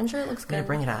 I'm sure it looks I'm gonna good.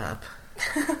 bring it up.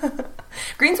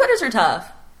 Green sweaters are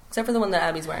tough. Except for the one that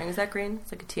Abby's wearing. Is that green?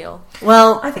 It's like a teal.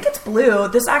 Well, I think it's blue.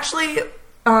 This actually,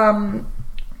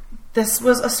 this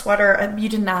was a sweater. You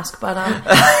didn't ask, but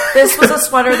this was a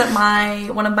sweater that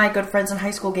one of my good friends in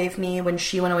high school gave me when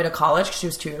she went away to college because she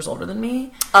was 2 years older than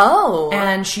me. Oh.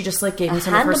 And she just like gave me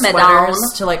some of her hand-me-down.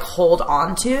 sweaters to like hold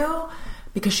on to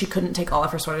because she couldn't take all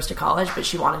of her sweaters to college, but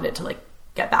she wanted it to like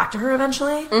get back to her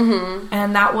eventually. Mm-hmm.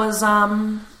 And that was,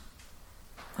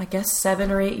 I guess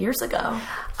 7 or 8 years ago.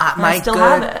 My still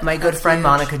have it. good That's friend huge.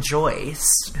 Monica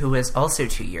Joyce, who is also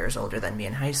 2 years older than me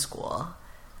in high school,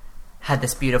 had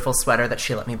this beautiful sweater that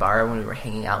she let me borrow when we were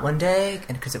hanging out one day,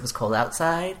 and because it was cold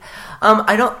outside.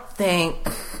 I don't think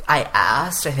I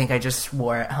asked. I think I just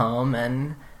wore it home,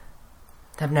 and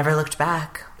I've never looked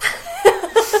back.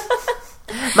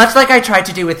 Much like I tried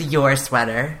to do with your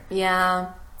sweater.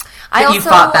 Yeah. But you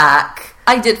fought back.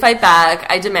 I did fight back.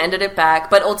 I demanded it back.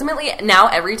 But ultimately, now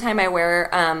every time I wear...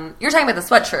 you're talking about the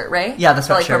sweatshirt, right? Yeah, the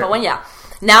like sweatshirt. purple one, yeah.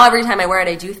 Now every time I wear it,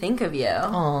 I do think of you.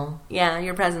 Oh, Yeah,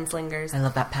 your presence lingers. I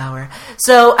love that power.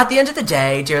 So, at the end of the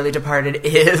day, Dearly Departed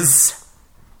is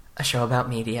a show about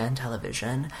media and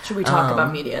television. Should we talk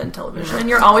about media and television? And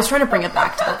you're always trying to bring it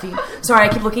back to that theme. Sorry,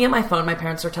 I keep looking at my phone. My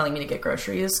parents are telling me to get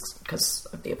groceries because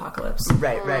of the apocalypse.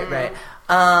 Right.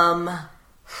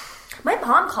 My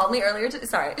mom called me earlier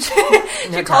Sorry.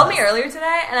 She called me earlier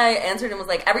today, and I answered and was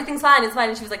like, everything's fine, it's fine.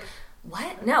 And she was like,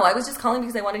 what? No, I was just calling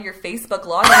because I wanted your Facebook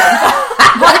login.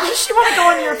 Why does she want to go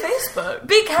on your Facebook?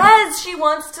 Because she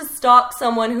wants to stalk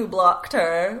someone who blocked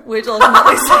her, which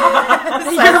ultimately says...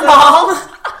 Your mom?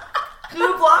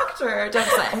 Who blocked her? Don't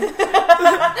say.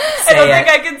 I don't think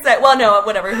I can say. Well, no,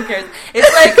 whatever. Who cares?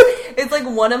 It's like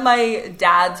one of my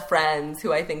dad's friends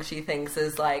who I think she thinks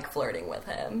is like flirting with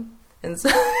him, and so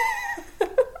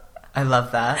I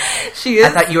love that. She is I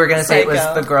thought you were going to say it was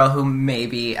psycho. the girl who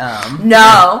maybe...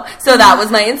 No. So that was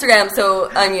my Instagram.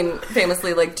 So, I mean,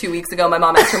 famously, like 2 weeks ago, my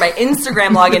mom asked for my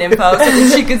Instagram login info so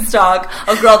that she could stalk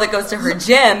a girl that goes to her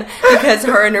gym because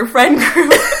her and her friend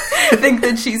group think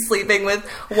that she's sleeping with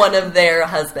one of their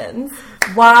husbands.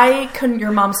 Why couldn't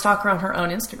your mom stalk her on her own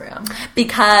Instagram?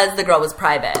 Because the girl was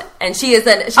private. And she's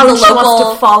a She local...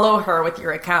 wants to follow her with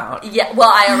your account. Yeah, well,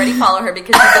 I already follow her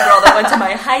because she's the girl that went to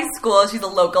my high school. She's a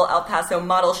local El Paso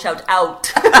model. Shout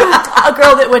out. A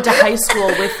girl that went to high school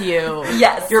with you.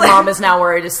 Yes. Your mom is now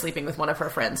worried is sleeping with one of her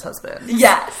friends' husbands.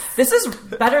 Yes. This is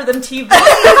better than TV.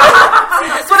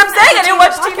 That's what I'm saying. I didn't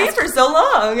watch TV for so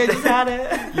long. I just had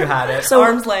it. You had it. So,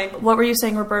 Arm's length. what were you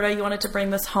saying, Roberta? You wanted to bring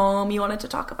this home. You wanted to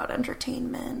talk about entertainment.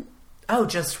 Oh,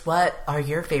 just what are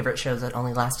your favorite shows that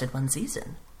only lasted one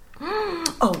season?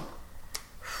 Oh,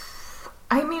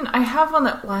 I mean, I have one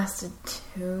that lasted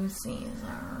 2 seasons.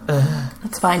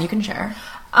 that's fine. You can share.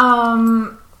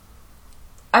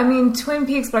 I mean, Twin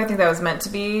Peaks, but I think that was meant to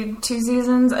be 2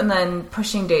 seasons. And then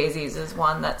Pushing Daisies is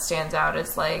one that stands out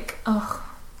as like, oh,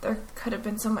 there could have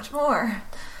been so much more.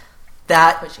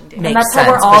 That Pushing Daisies. makes And that's sense.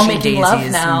 how we're all Pushing making love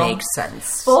Daisies now. makes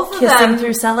sense. Both of Kissing them,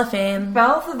 through cellophane.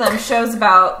 both of them shows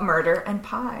about murder and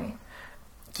pie.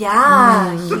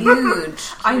 Yeah, huge.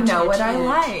 I know Huge, what huge. I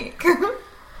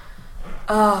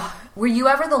like. Were you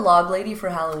ever the log lady for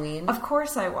Halloween? Of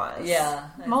course I was. Yeah.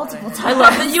 Multiple I times.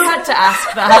 love that you had to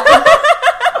ask that.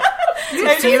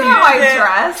 You've seen how I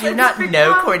dress. Do you not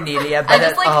know Cornelia I but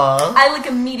just at like all? I like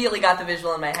immediately got the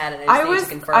visual in my head, and I just need to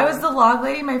confirm. I was the log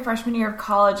lady my freshman year of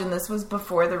college, and this was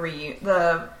before the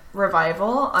revival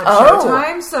on Oh.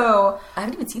 Showtime. So, I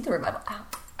haven't even seen the revival.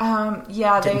 Ow.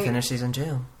 yeah, Didn't they finish season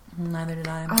 2. Neither did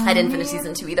I. I didn't finish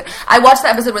season 2 either. I watched the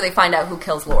episode where they find out who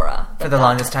kills Laura. For the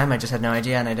longest time, I just had no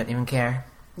idea, and I didn't even care.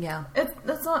 Yeah.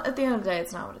 It's not at the end of the day.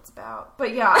 It's not what it's about.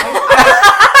 But yeah,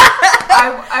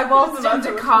 I waltzed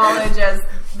into college as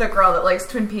the girl that likes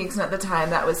Twin Peaks, and at the time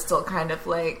that was still kind of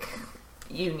like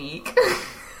unique.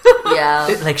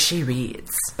 Yeah. Like, she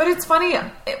reads. But it's funny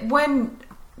when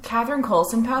Catherine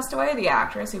Coulson passed away, the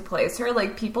actress who plays her.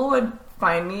 Like, people would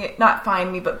not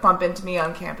find me, but bump into me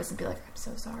on campus and be like, "I'm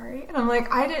so sorry," and I'm like,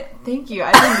 "Thank you.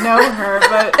 I didn't know her,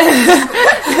 but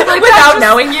Like, without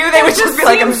knowing you, they would just be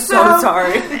like, I'm seems so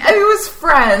sorry. It was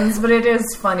friends, but it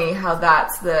is funny how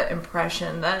that's the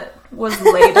impression that was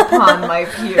laid upon my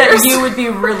peers. That you would be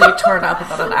really torn up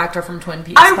about an actor from Twin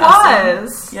Peaks. I passing.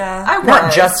 was. Yeah. I was.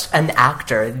 Not just an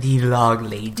actor, the log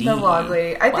lady. the log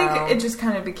lady. I Wow. think it just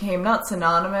kind of became not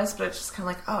synonymous, but it's just kind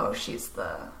of like, oh,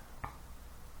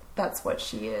 that's what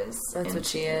she is. That's what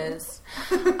she is.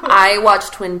 I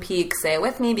watched Twin Peaks, say it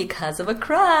with me, because of a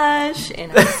crush in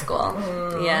high school.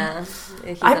 Yeah.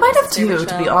 I might have too,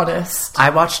 to be honest. I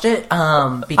watched it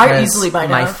because easily might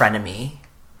my have. frenemy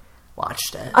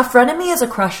watched it. A frenemy is a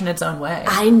crush in its own way.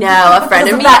 I know. A friend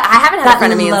of me. I haven't had a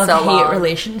friend of me in so love-hate long.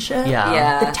 relationship. Yeah.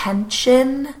 Yeah. The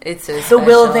tension. It's so The special.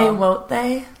 will they, won't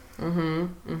they.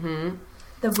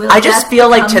 The will I just death feel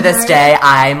like to become this her. day,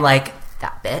 I'm like,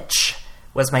 that bitch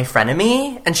was my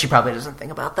frenemy, and she probably doesn't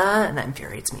think about that, and that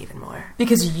infuriates me even more.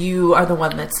 Because you are the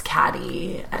one that's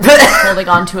catty and holding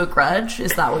on to a grudge.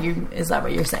 Is that what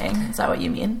you're saying? Is that what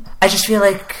you mean? I just feel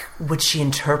like, would she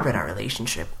interpret our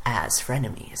relationship as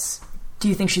frenemies? Do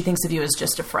you think she thinks of you as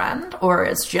just a friend or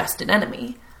as just an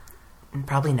enemy? And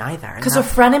probably neither. and Because a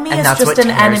that- frenemy and is that's just what an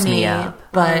tears me enemy,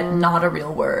 up. but not a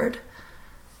real word.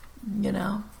 You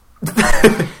know?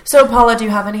 So, Paula, do you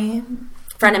have any...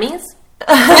 Frenemies?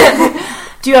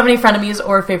 Do you have any frenemies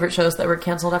or favorite shows that were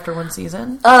canceled after one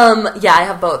season? Yeah, I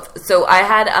have both. So I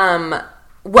had,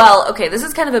 well, okay, this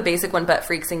is kind of a basic one, but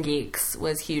Freaks and Geeks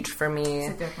was huge for me.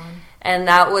 It's a good one. And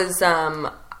that was,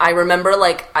 I remember,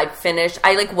 like, I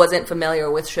wasn't familiar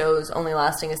with shows only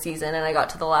lasting a season, and I got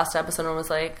to the last episode and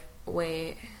was like,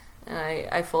 wait, and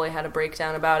I fully had a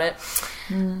breakdown about it.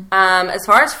 As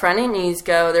far as frenemies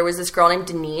go, there was this girl named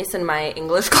Denise in my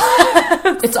English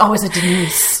class It's always a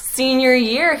Denise. senior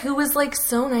year who was, like,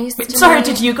 so nice to Sorry, me.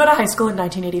 did you go to high school in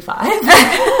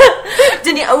 1985?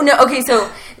 Denise, oh no, okay, so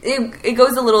it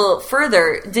goes a little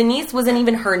further. Denise wasn't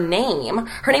even her name.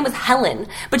 Her name was Helen,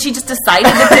 but she just decided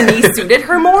that Denise suited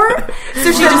her more,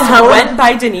 so she just Helen? went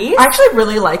by Denise. I actually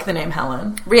really like the name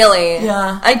Helen. Really?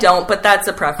 Yeah. I don't, but that's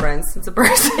a preference. It's a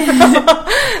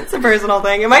it's a personal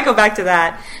thing. It might go back to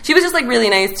that. She was just, like, really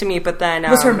nice to me, but then...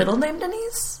 Was her middle name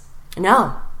Denise?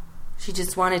 No. She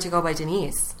just wanted to go by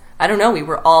Denise. I don't know. We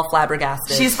were all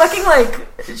flabbergasted. She's fucking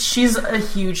she's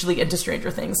hugely into Stranger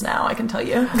Things now, I can tell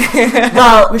you.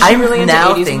 Well, was she I'm really into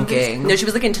now 80s thinking, No, she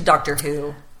was, like, into Doctor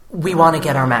Who. we want to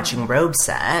get our matching robe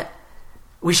set.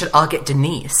 We should all get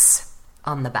Denise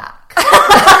on the back.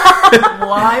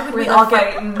 Why would we all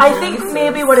get... fighting I think voices.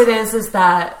 maybe what it is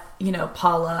that,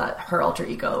 Paula, her alter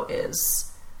ego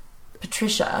is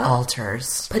Patricia.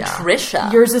 Alters. Patricia.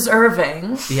 Yours is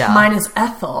Irving. Yeah. Mine is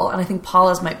Ethel. And I think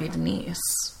Paula's might be Denise.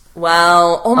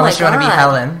 Wow. Oh Unless my you god. want to be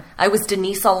Helen. I was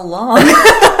Denise all along.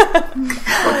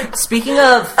 Speaking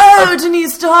of... Oh,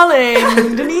 Denise,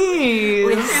 darling.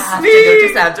 Denise. have to go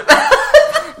to Santa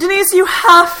Denise, you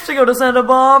have to go to Santa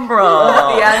Barbara.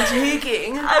 the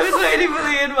antiquing. I was waiting for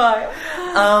the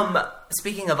invite.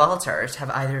 Speaking of altars, have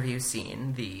either of you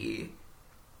seen the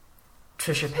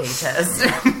Trisha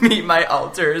Paytas Meet My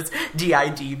Altars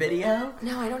DID video?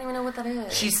 No, I don't even know what that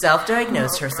is. She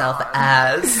self-diagnosed herself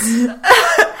as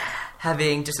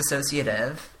having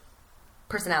dissociative.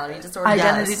 Personality disorder.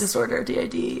 Identity Yes. disorder,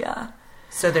 DID, yeah.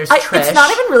 So there's Trish. It's not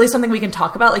even really something we can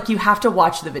talk about. Like, you have to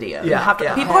watch the video. You Yeah, have to,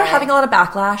 yeah. People are having a lot of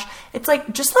backlash. It's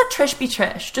like, just let Trish be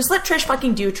Trish. Just let Trish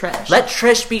fucking do Trish. Let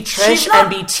Trish be Trish She's not- and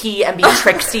be T and be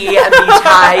Trixie and be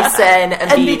Tyson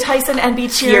and and be Tyson and be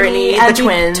Tierney Tierney, and the be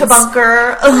twins.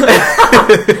 Tabunker.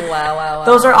 Wow.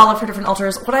 Those are all of her different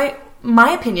alters. My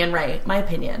opinion,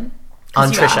 'cause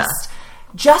On you Trisha. asked.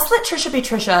 Just let Trisha be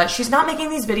Trisha. She's not making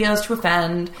these videos to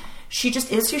offend. She just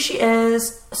is who she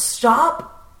is. Stop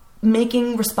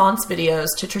making response videos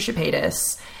to Trisha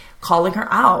Paytas, calling her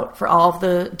out for all of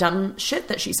the dumb shit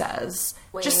that she says.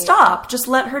 Wait. Just stop. Just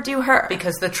let her do her.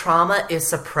 Because the trauma is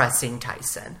suppressing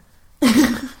Tyson.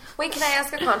 Wait, can I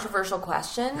ask a controversial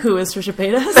question? Who is Trisha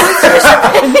Paytas?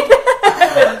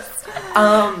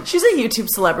 She's a YouTube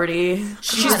celebrity.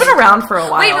 She's been around for a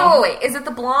while. Wait. Is it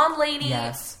the blonde lady?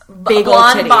 Yes. Big old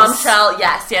blonde titties. bombshell.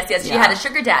 Yes. She Yeah. had a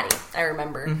sugar daddy. I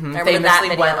remember. I remember that Famously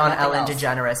video went and on nothing Ellen else.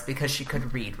 DeGeneres because she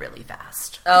could read really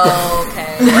fast. Oh,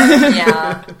 okay.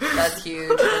 Yeah. That's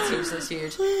huge. That's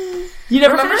huge. You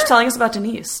never Remember? finished telling us about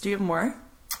Denise. Do you have more?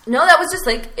 No, that was just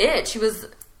like it. She was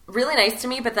really nice to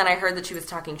me, but then I heard that she was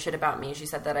talking shit about me. She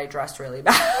said that I dressed really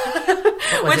bad.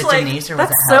 Was it Denise or was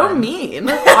That's it so Helen? mean.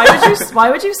 Why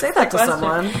would you say that to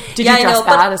someone? Did Yeah, you I dress know,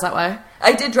 but- bad? Is that why?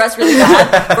 I did dress really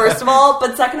bad, first of all,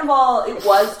 but second of all, it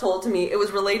was told to me, it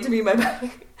was relayed to me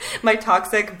by my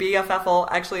toxic BFFL,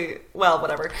 actually, well,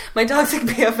 whatever, my toxic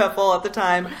BFFL at the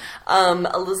time,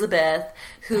 Elizabeth,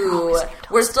 who,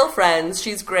 we're still friends,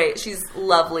 she's great, she's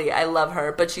lovely, I love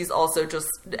her, but she's also just,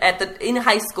 in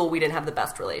high school, we didn't have the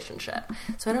best relationship,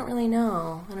 so I don't really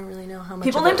know how much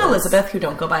People of it named was. Elizabeth who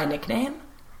don't go by a nickname?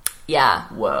 Yeah.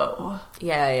 Whoa.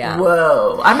 Yeah.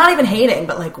 Whoa. I'm not even hating,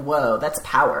 but like, whoa, that's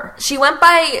power. She went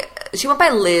by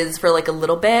Liz for like a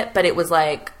little bit, but it was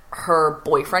like her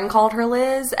boyfriend called her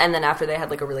Liz, and then after they had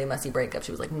like a really messy breakup,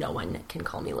 she was like, no one can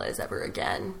call me Liz ever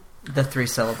again. The 3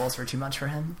 syllables were too much for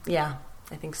him. Yeah,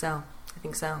 I think so.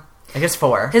 I guess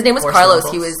 4. His name was 4 Carlos.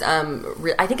 syllables. He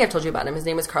was, I think I've told you about him. His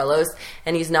name was Carlos,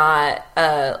 and he's not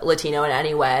Latino in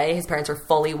any way. His parents are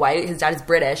fully white. His dad is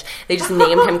British. They just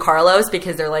named him Carlos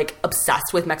because they're like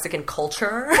obsessed with Mexican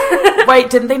culture. Wait,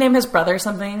 didn't they name his brother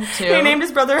something too? They named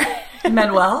his brother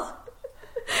Manuel?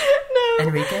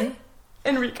 Enrique?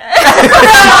 Enrique.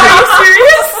 Are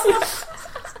you serious?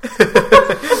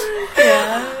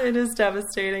 Yeah, it is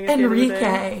devastating. at the end of the day.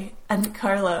 Enrique and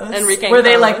Carlos. Enrique and Were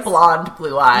they Carlos. like blonde,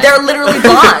 blue eyes? They're literally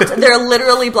blonde. They're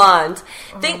literally blonde.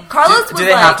 Carlos was Do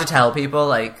they like, have to tell people,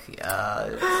 like,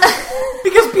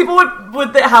 Because people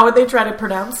how would they try to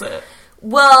pronounce it?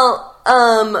 well,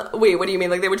 wait, what do you mean?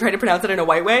 Like they would try to pronounce it in a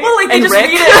white way? Well, like they And just Rick?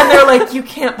 read it and they're like, you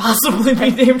can't possibly be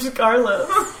named Carlos.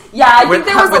 Yeah, I think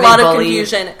there was were a they lot of bullied-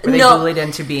 confusion. Were they No, bullied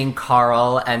into being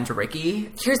Carl and Ricky?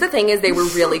 here's the thing: is they were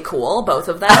really cool, both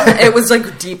of them. It was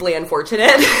like deeply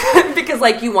unfortunate because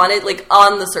like you wanted like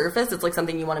on the surface, it's like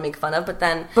something you want to make fun of, but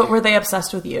then But were they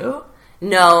obsessed with you?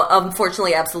 no,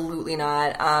 unfortunately, absolutely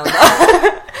not.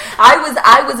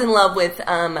 I was in love with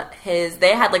his.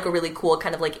 They had like a really cool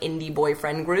kind of like indie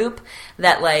boyfriend group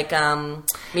that like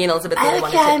me and Elizabeth really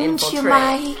wanted to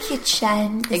infiltrate.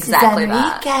 kitchen. This Exactly is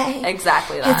that. Enrique.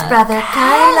 Exactly that. His brother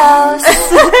Carlos.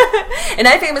 And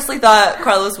I famously thought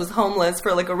Carlos was homeless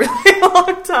for like a really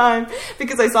long time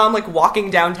because I saw him like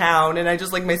walking downtown, and I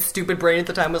just like my stupid brain at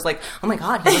the time was like, oh my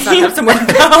god, he must not have somewhere to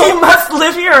He go. must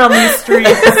live here on these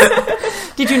streets.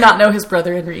 Did you not know his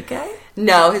brother Enrique?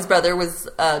 No, his brother was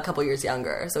a couple years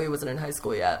younger, so he wasn't in high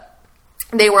school yet.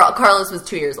 Carlos was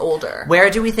 2 years older. Where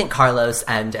do we think Carlos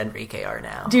and Enrique are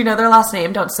now? Do you know their last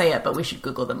name? Don't say it, but we should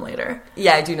Google them later.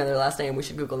 Yeah, I do know their last name. We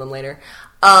should Google them later.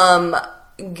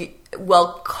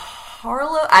 Well,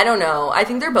 Carlo, I don't know. I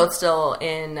think they're both still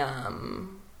in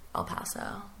El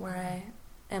Paso, where I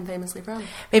am famously from.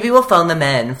 Maybe we'll phone them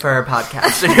in for a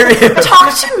podcast interview.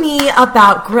 Talk to me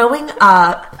about growing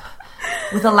up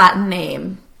with a Latin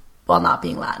name, while not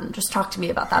being Latin? Just talk to me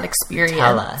about that experience.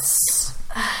 Tell us.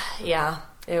 Yeah.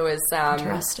 It was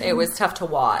Interesting. It was tough to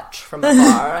watch from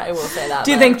afar. I will say that.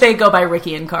 Do you think they go by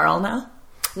Ricky and Carl now?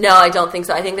 No, I don't think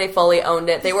so. I think they fully owned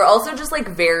it. They were also just like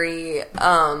very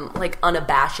like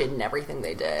unabashed in everything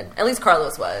they did. At least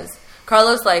Carlos was.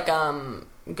 Carlos like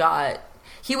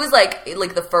he was like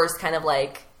the first kind of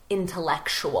like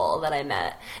intellectual that I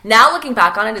met. Now looking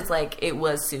back on it, it's like it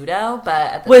was pseudo,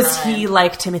 but at the time, he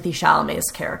like Timothée Chalamet's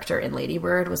character in Lady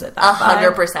Bird? Was it that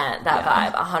 100%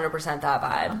 that vibe? 100% that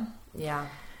vibe. Yeah.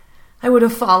 I would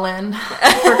have fallen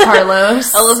for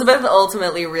Carlos. Elizabeth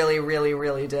ultimately really, really,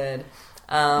 really did.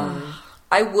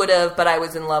 I would have, but I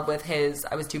was in love with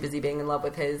I was too busy being in love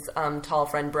with his tall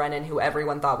friend Brennan, who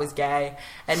everyone thought was gay.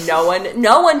 And no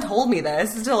one told me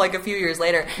this until like a few years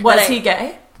later. Was he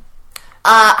gay?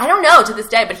 I don't know to this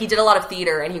day, but he did a lot of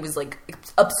theater and he was like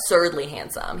absurdly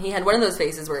handsome. He had one of those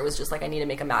faces where it was just like, I need to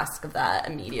make a mask of that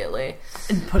immediately.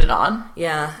 And put it on?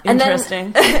 Yeah.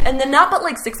 Interesting. And then not but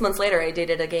like 6 months later, I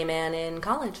dated a gay man in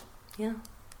college. Yeah.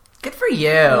 Good for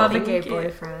you. Love a gay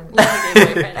boyfriend.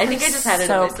 I think I just had it.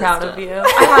 So in my proud system. of you.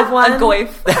 I have one. A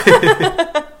goif.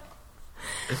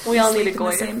 We all need a Sleep in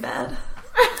the goif. same bed.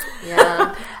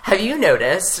 Yeah. Have you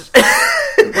noticed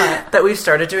that we've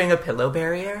started doing a pillow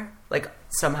barrier? Like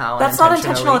somehow That's not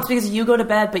intentional. It's because you go to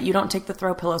bed, but you don't take the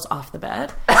throw pillows off the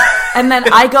bed. And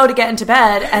then I go to get into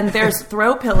bed, and there's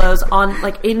throw pillows on,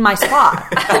 like, in my spot.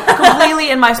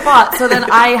 Completely in my spot. So then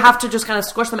I have to just kind of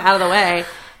squish them out of the way.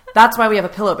 That's why we have a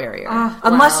pillow barrier.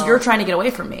 Unless you're trying to get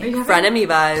away from me. Frenemy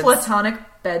vibes. Platonic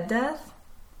bed death?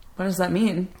 What does that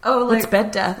mean? Oh, like... What's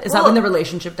bed death? Is that when the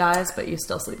relationship dies, but you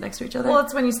still sleep next to each other? Well,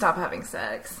 it's when you stop having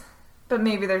sex. But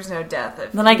maybe there's no death.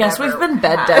 If then I guess never we've been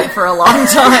bed had. dead for a long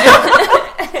time.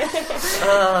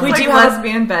 We do have...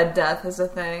 lesbian bed death is a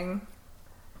thing.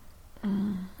 I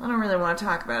don't really want to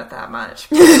talk about it that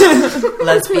much.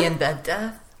 Lesbian bed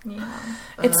death? Yeah.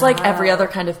 It's like every other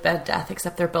kind of bed death,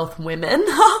 except they're both women.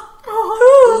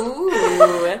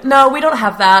 Ooh. No, we don't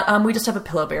have that. We just have a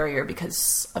pillow barrier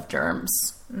because of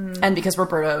germs. And because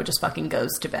Roberto just fucking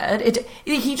goes to bed.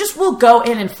 He just will go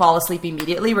in and fall asleep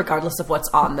immediately, regardless of what's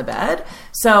on the bed.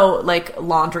 So, like,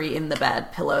 laundry in the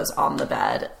bed, pillows on the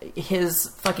bed, his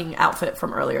fucking outfit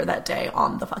from earlier that day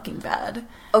on the fucking bed.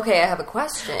 Okay, I have a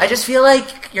question. I just feel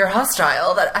like you're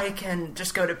hostile that I can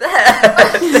just go to bed.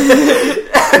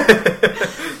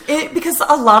 Because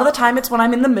a lot of the time it's when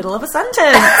I'm in the middle of a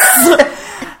sentence.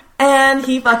 And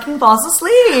he fucking falls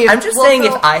asleep. I'm just saying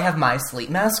if I have my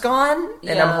sleep mask on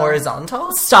and I'm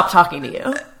horizontal. Stop talking to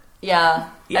you. Yeah.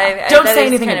 Don't that say is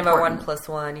anything kind important. of a 1 +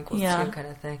 1 = 2 kind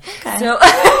of thing. Okay. So,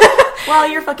 Well,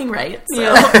 you're fucking right.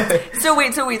 So. so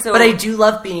wait. But I do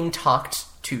love being talked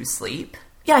to sleep.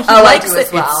 Yeah, he I likes do as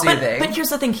it. well. It's soothing. But here's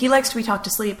the thing. He likes to be talked to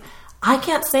sleep. I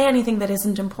can't say anything that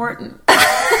isn't important.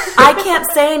 I can't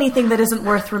say anything that isn't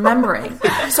worth remembering.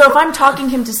 So if I'm talking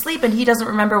him to sleep and he doesn't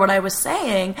remember what I was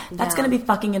saying, that's going to be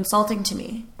fucking insulting to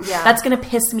me. Yeah. That's going to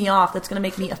piss me off. That's going to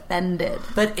make me offended.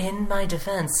 But in my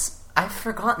defense, I've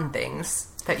forgotten things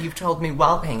that you've told me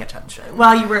while paying attention.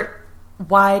 While you were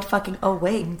wide fucking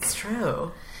awake. It's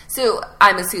true. So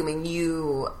I'm assuming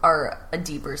you are a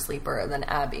deeper sleeper than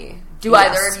Abby. Do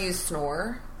Yes. either of you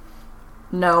snore?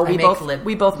 No, we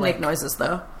make both make noises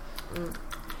though.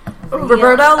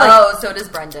 Roberto, like, oh, so does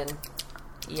Brendan.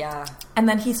 Yeah. and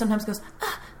then he sometimes goes,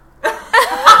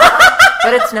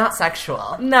 But it's not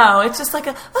sexual. no, it's just like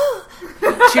a,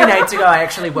 2 nights ago, I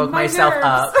actually woke myself nerves.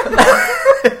 up.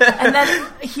 and then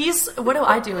what do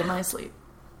I do in my sleep?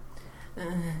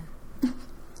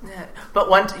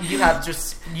 But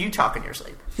you talk in your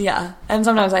sleep. Yeah, and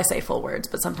sometimes I say full words,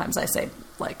 but sometimes I say,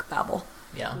 like, babble.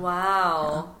 Yeah.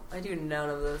 Wow. I do none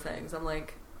of those things. I'm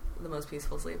like the most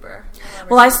peaceful sleeper.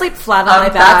 Well, I sleep flat on my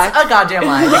back. That's a goddamn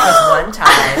lie, because one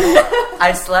time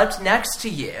I slept next to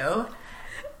you,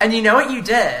 and you know what you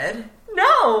did?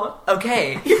 No.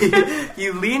 Okay.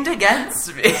 You leaned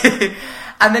against me,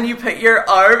 and then you put your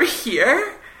arm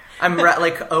here. I'm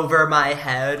like over my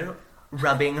head,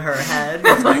 rubbing her head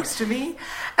next to me,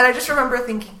 and I just remember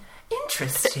thinking,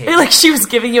 interesting. Like she was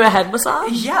giving you a head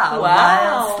massage? Yeah,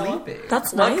 Wow. while sleeping.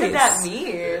 That's What nice. could that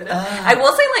mean? I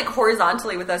will say, like,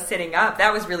 horizontally with us sitting up,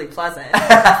 that was really pleasant. So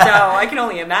I can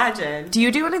only imagine. Do you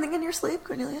do anything in your sleep,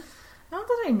 Cornelia? Not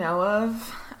that I know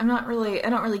of. I don't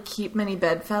really keep many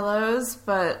bedfellows,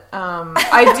 but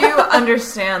I do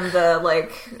understand the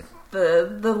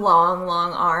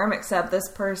long arm, except this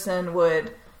person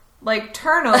would like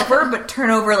turn over, but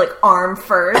turn over like arm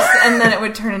first, and then it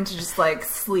would turn into just like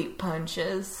sleep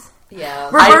punches. Yeah.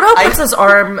 Roberto puts his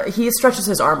arm, he stretches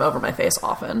his arm over my face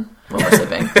often when we're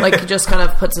sleeping. Like, he just kind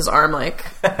of puts his arm, like...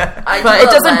 But it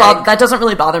doesn't that doesn't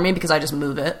really bother me because I just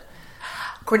move it.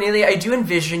 Cornelia, I do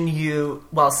envision you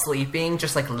while sleeping,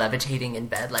 just like levitating in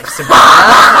bed, like 100%.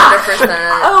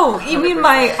 Oh, you mean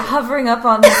my hovering up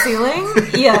on the ceiling?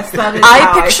 Yes, that is.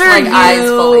 I picture like, eyes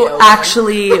fully you open.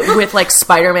 actually with like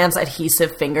Spider-Man's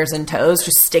adhesive fingers and toes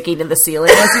just sticking to the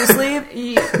ceiling as you sleep.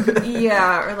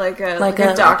 Yeah, or like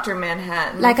a Dr.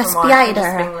 Manhattan. Like a from Watchmen, spider.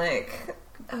 just being like,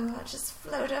 oh, I'll just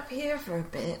float up here for a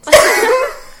bit.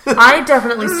 I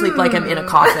definitely sleep like I'm in a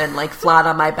coffin, like flat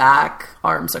on my back,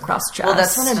 arms across chest. Well,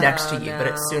 that's when I'm next to you, but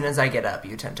as soon as I get up,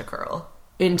 you tend to curl.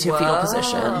 into fetal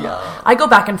position. Yeah. I go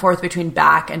back and forth between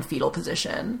back and fetal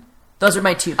position. Those are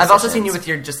my two positions. I've also seen you with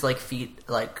your just like feet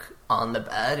like on the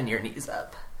bed and your knees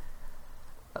up.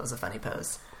 That was a funny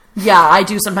pose. Yeah, I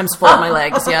do sometimes fold my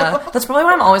legs, yeah. That's probably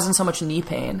why I'm always in so much knee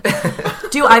pain.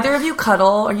 Do either of you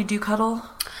cuddle, or you do cuddle?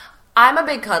 I'm a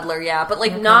big cuddler, yeah, but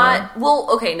like not, well,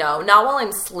 okay, no, not while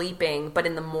I'm sleeping, but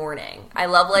in the morning. I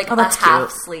love like a that's half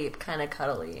cute. sleep kind of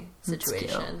cuddly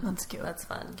situation. That's cute. That's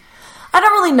fun. I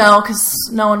don't really know because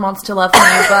no one wants to love me,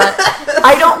 but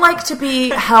I don't like to be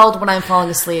held when I'm falling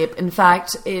asleep. In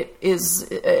fact, it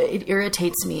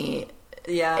irritates me.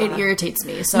 Yeah. It irritates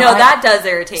me. So No, that does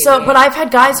irritate me. But I've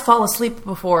had guys fall asleep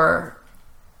before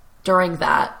during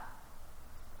that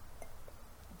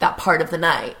part of the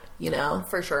night, you know?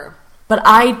 For sure. But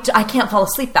I can't fall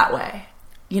asleep that way.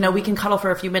 You know, we can cuddle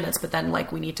for a few minutes, but then,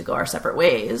 like, we need to go our separate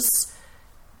ways.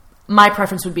 My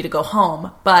preference would be to go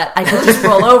home, but I could just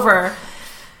roll over.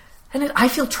 And I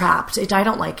feel trapped. I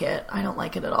don't like it. I don't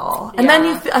like it at all. And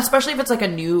then, especially if it's like a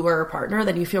newer partner,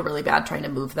 then you feel really bad trying to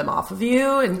move them off of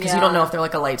you. And because you don't know if they're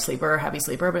like a light sleeper or heavy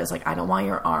sleeper, but it's like, I don't want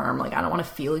your arm. Like, I don't want to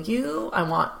feel you. I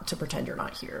want to pretend you're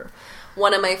not here.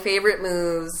 One of my favorite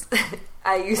moves,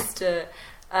 I used to,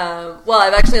 well,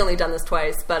 I've actually only done this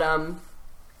twice, but if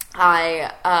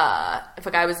a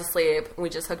guy was asleep and we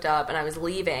just hooked up and I was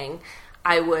leaving,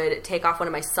 I would take off one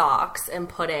of my socks and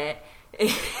put it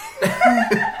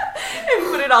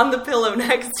on the pillow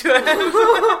next to him.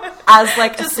 As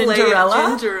like Just a lay it Cinderella?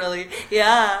 gingerly.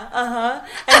 Yeah, And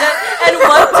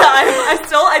one time, I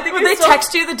think Would they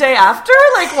text you the day after?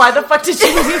 Like, why the fuck did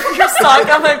you leave your sock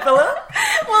on my pillow?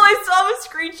 Well, I saw a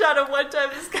screenshot of one time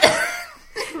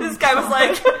this guy was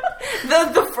like,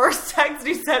 the first text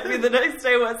he sent me the next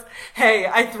day was, "Hey,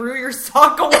 I threw your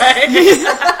sock away."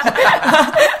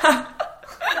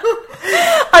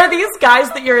 Are these guys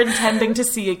that you're intending to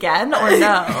see again or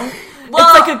no? Well,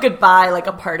 it's like a goodbye, like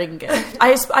a parting gift.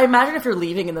 I imagine if you're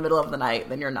leaving in the middle of the night,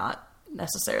 then you're not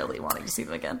necessarily wanting to see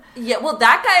them again. Yeah, well,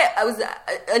 that guy was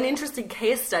an interesting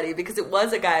case study because it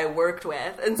was a guy I worked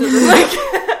with, and so then, like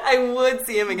I would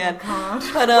see him again.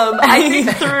 But I think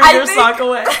threw your sock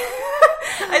away.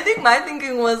 I think my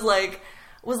thinking was like,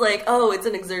 oh, it's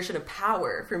an exertion of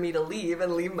power for me to leave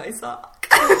and leave my sock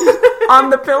On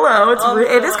the pillow.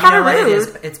 It is kind of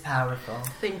rude. It's powerful.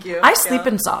 Thank you. I sleep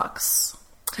in socks.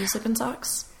 Do you sleep in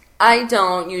socks? I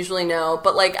don't usually know,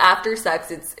 but like after sex,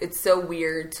 it's so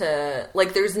weird to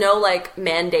like. There's no like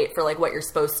mandate for like what you're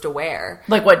supposed to wear.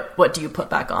 Like what do you put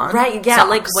back on? Right? Yeah.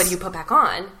 Socks. Like what do you put back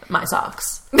on? My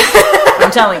socks. I'm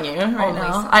telling you right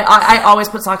now. I always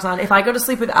put socks on if I go to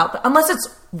sleep without them, unless it's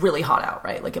really hot out,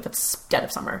 right? Like if it's dead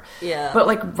of summer. Yeah. But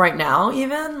like right now,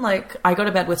 even like I go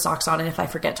to bed with socks on, and if I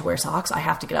forget to wear socks, I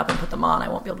have to get up and put them on. I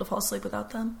won't be able to fall asleep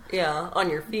without them. Yeah, on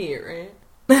your feet, right?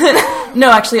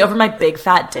 No, actually, over my big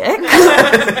fat dick.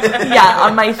 Yeah,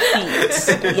 on my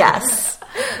feet. Yes,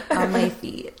 on my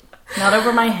feet. Not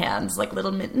over my hands, like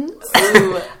little mittens.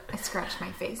 Ooh. I scratch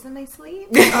my face in my sleep.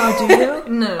 Oh, do you?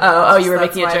 No. Oh, you were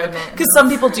That's making a why joke. the mittens. Because some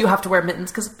people do have to wear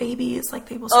mittens because babies, like,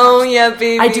 they will scratch. Oh yeah,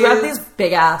 baby. I do have these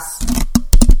big ass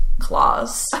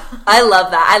claws. I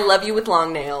love that. I love you with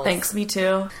long nails. Thanks, me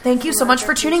too. Thank you so much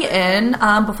for tuning in.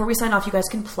 Before we sign off, you guys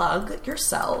can plug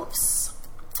yourselves.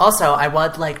 Also, I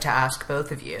would like to ask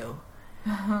both of you,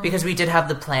 because we did have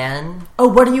the plan. Oh,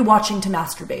 what are you watching to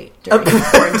masturbate during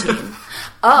quarantine?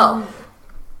 Oh,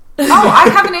 I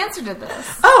have an answer to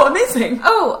this. Oh, amazing.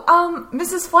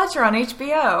 Mrs. Fletcher on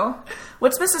HBO.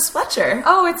 What's Mrs. Fletcher?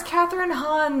 Oh, it's Catherine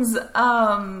Hahn's,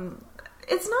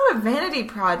 it's not a vanity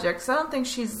project, so I don't think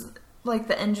she's, like,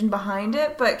 the engine behind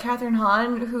it, but Catherine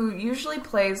Hahn, who usually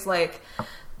plays, like,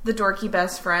 the dorky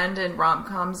best friend in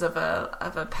rom-coms of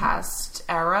a past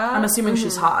era. I'm assuming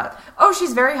she's hot. Oh,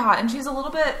 she's very hot, and she's a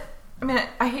little bit, I mean,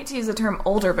 I hate to use the term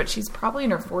older, but she's probably in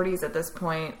her 40s at this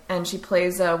point, and she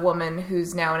plays a woman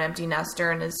who's now an empty nester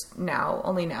and is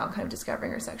only now kind of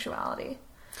discovering her sexuality.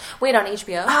 Wait, on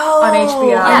HBO? Oh, On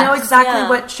HBO. I know exactly Yeah.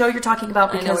 what show you're talking about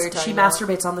I know because what you're talking she about.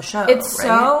 masturbates on the show. It's right?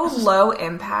 so low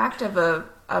impact of a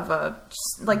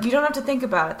like, you don't have to think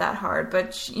about it that hard,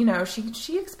 but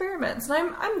she experiments,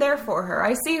 and I'm there for her.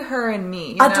 I see her in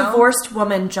me. A divorced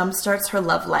woman jumpstarts her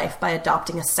love life by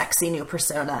adopting a sexy new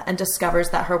persona and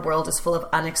discovers that her world is full of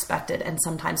unexpected and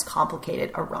sometimes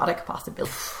complicated erotic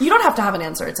possibilities. You don't have to have an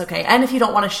answer, it's okay. And if you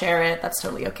don't want to share it, that's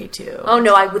totally okay too. Oh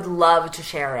no, I would love to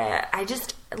share it. I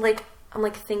just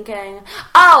I'm thinking.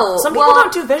 Oh, Some people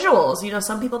don't do visuals.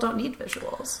 Some people don't need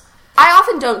visuals. I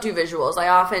often don't do visuals. I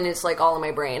often, it's like all in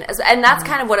my brain. And that's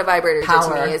kind of what a vibrator did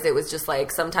Power. to me, is it was just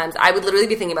like, sometimes I would literally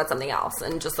be thinking about something else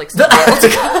and just like still be able to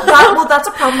go. Well, that's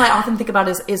a problem I often think about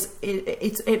is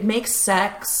it makes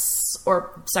sex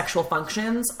or sexual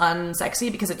functions unsexy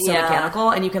because it's so Yeah. mechanical,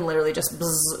 and you can literally just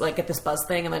get this buzz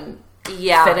thing and then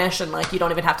Yeah. finish, and you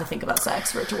don't even have to think about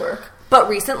sex for it to work. But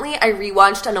recently, I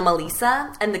rewatched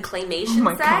Anomalisa and the claymation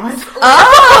my sex. God.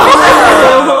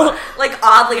 Oh!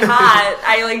 Oddly hot.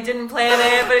 I didn't plan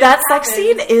it, but That it sex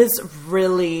happened. scene is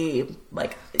really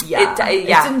yeah.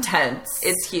 it's intense.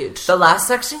 It's huge. The last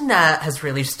sex scene that has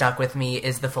really stuck with me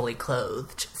is the fully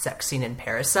clothed sex scene in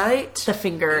Parasite. the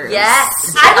fingers. Yes,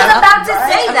 I was about to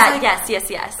Right? say I that. was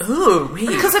Yes. Ooh, wait.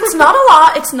 Because it's not a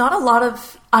lot. It's not a lot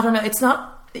of. I don't know. It's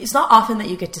not often that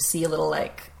you get to see a little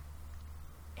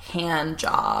hand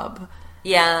job,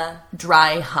 Yeah,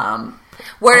 dry hump.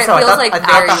 where Also, it feels I thought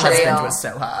very the husband real. was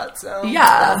so hot. So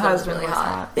Yeah, The husband really was hot.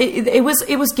 hot.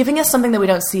 it was giving us something that we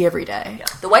don't see every day.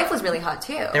 The wife was really hot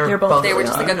too. they were They're both both. They were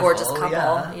just like a gorgeous beautiful,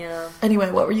 couple. yeah. Yeah.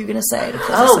 Anyway, what were you gonna say? To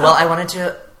close Oh, this well, out? I wanted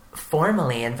to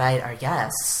formally invite our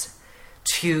guests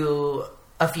to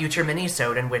a future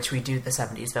mini-sode in which we do the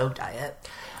 70s Vogue diet.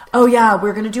 Oh yeah,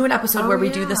 we're gonna do an episode where we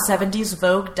do the 70s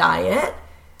Vogue diet.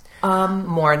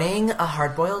 Morning, a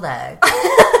hard-boiled egg.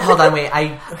 Hold on, wait.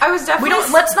 I was definitely.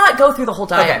 Let's not go through the whole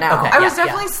diet Okay, now. okay. I was Yeah,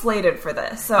 definitely slated for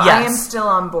this, so Yes. I am still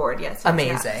on board. Yes,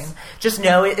 Amazing. yes. Just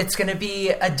know it's going to be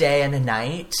a day and a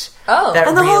night. Oh. that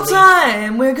And the whole really-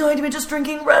 time, we're going to be just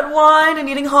drinking red wine and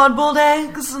eating hard-boiled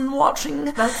eggs and watching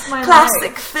That's my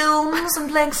classic life. films and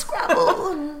playing Scrabble.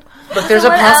 And Look, there's a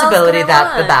What else possibility could I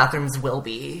that the want? bathrooms will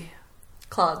be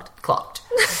Clogged. clogged.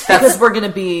 because we're going to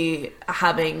be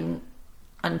having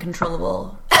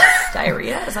uncontrollable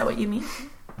diarrhea. Is that what you mean?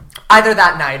 Either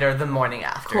that night or the morning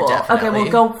after, Cool. definitely. Okay,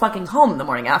 we'll go fucking home the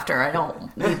morning after. I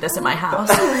don't need this in my house.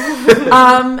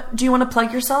 Do you want to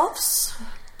plug yourselves?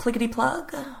 Pliggity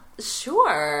plug?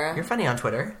 Sure. You're funny on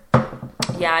Twitter.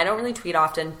 Yeah, I don't really tweet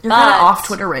often. You're but kind of off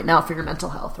Twitter right now for your mental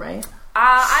health, right?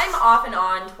 I'm off and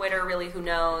on Twitter. Really, who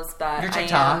knows? But Your I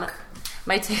TikTok? am.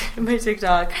 My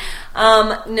TikTok.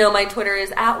 No, my Twitter is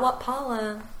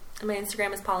 @whatpaula. And my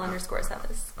Instagram is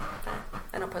Paula_Aceves.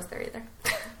 I don't post there either.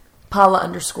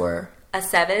 Paula_.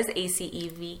 Aceves,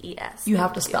 ACEVES. You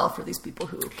have to spell for these people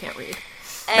who can't read.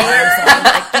 A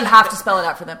is, You have to spell it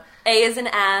out for them. A is in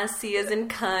ass, C is in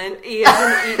cunt, E is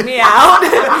in eat me out,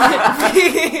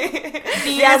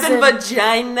 B is in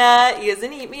vagina, E is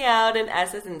in eat me out, and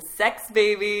S is in sex,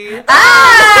 baby.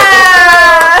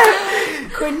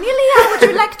 Cornelia, would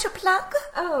you like to plug?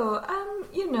 Oh,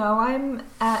 I'm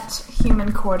at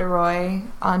Human Corduroy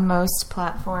on most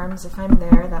platforms. If I'm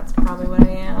there, that's probably what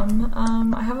I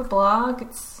am. I have a blog.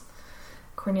 It's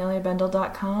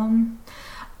CorneliaBendel.com.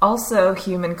 Also,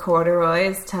 Human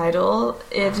Corduroy's title.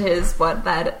 It is what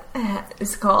that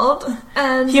is called.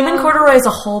 And Human Corduroy is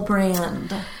a whole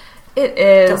brand. It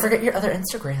is. Don't forget your other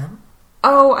Instagram.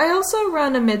 Oh, I also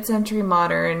run a mid-century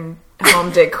modern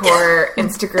home decor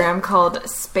Instagram called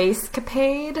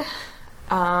Spacecapade.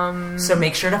 So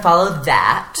make sure to follow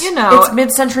that. It's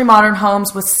mid-century modern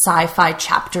homes with sci-fi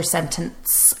chapter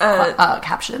sentence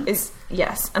captions.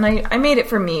 Yes, and I made it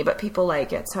for me, but people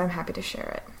like it, so I'm happy to share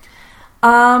it.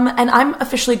 And I'm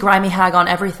officially Grimy Hag on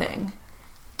everything.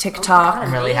 TikTok,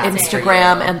 I'm really happy for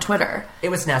Instagram, you. and Twitter. It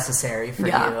was necessary for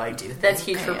Yeah. you, I do think. That's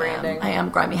huge for branding. I am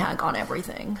Grimy Hag on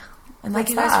everything. And Thank that's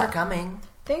you guys that. for coming.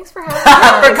 Thanks for having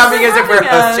me. For coming as if we're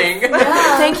hosting.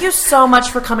 Thank you so much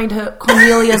for coming to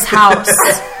Cornelia's house.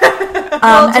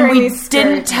 And during we these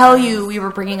didn't scary tell you we were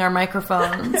bringing our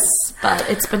microphones, but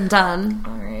it's been done.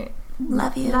 All right.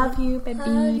 Love you. Love you,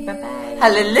 baby. Bye-bye.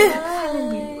 Hallelujah.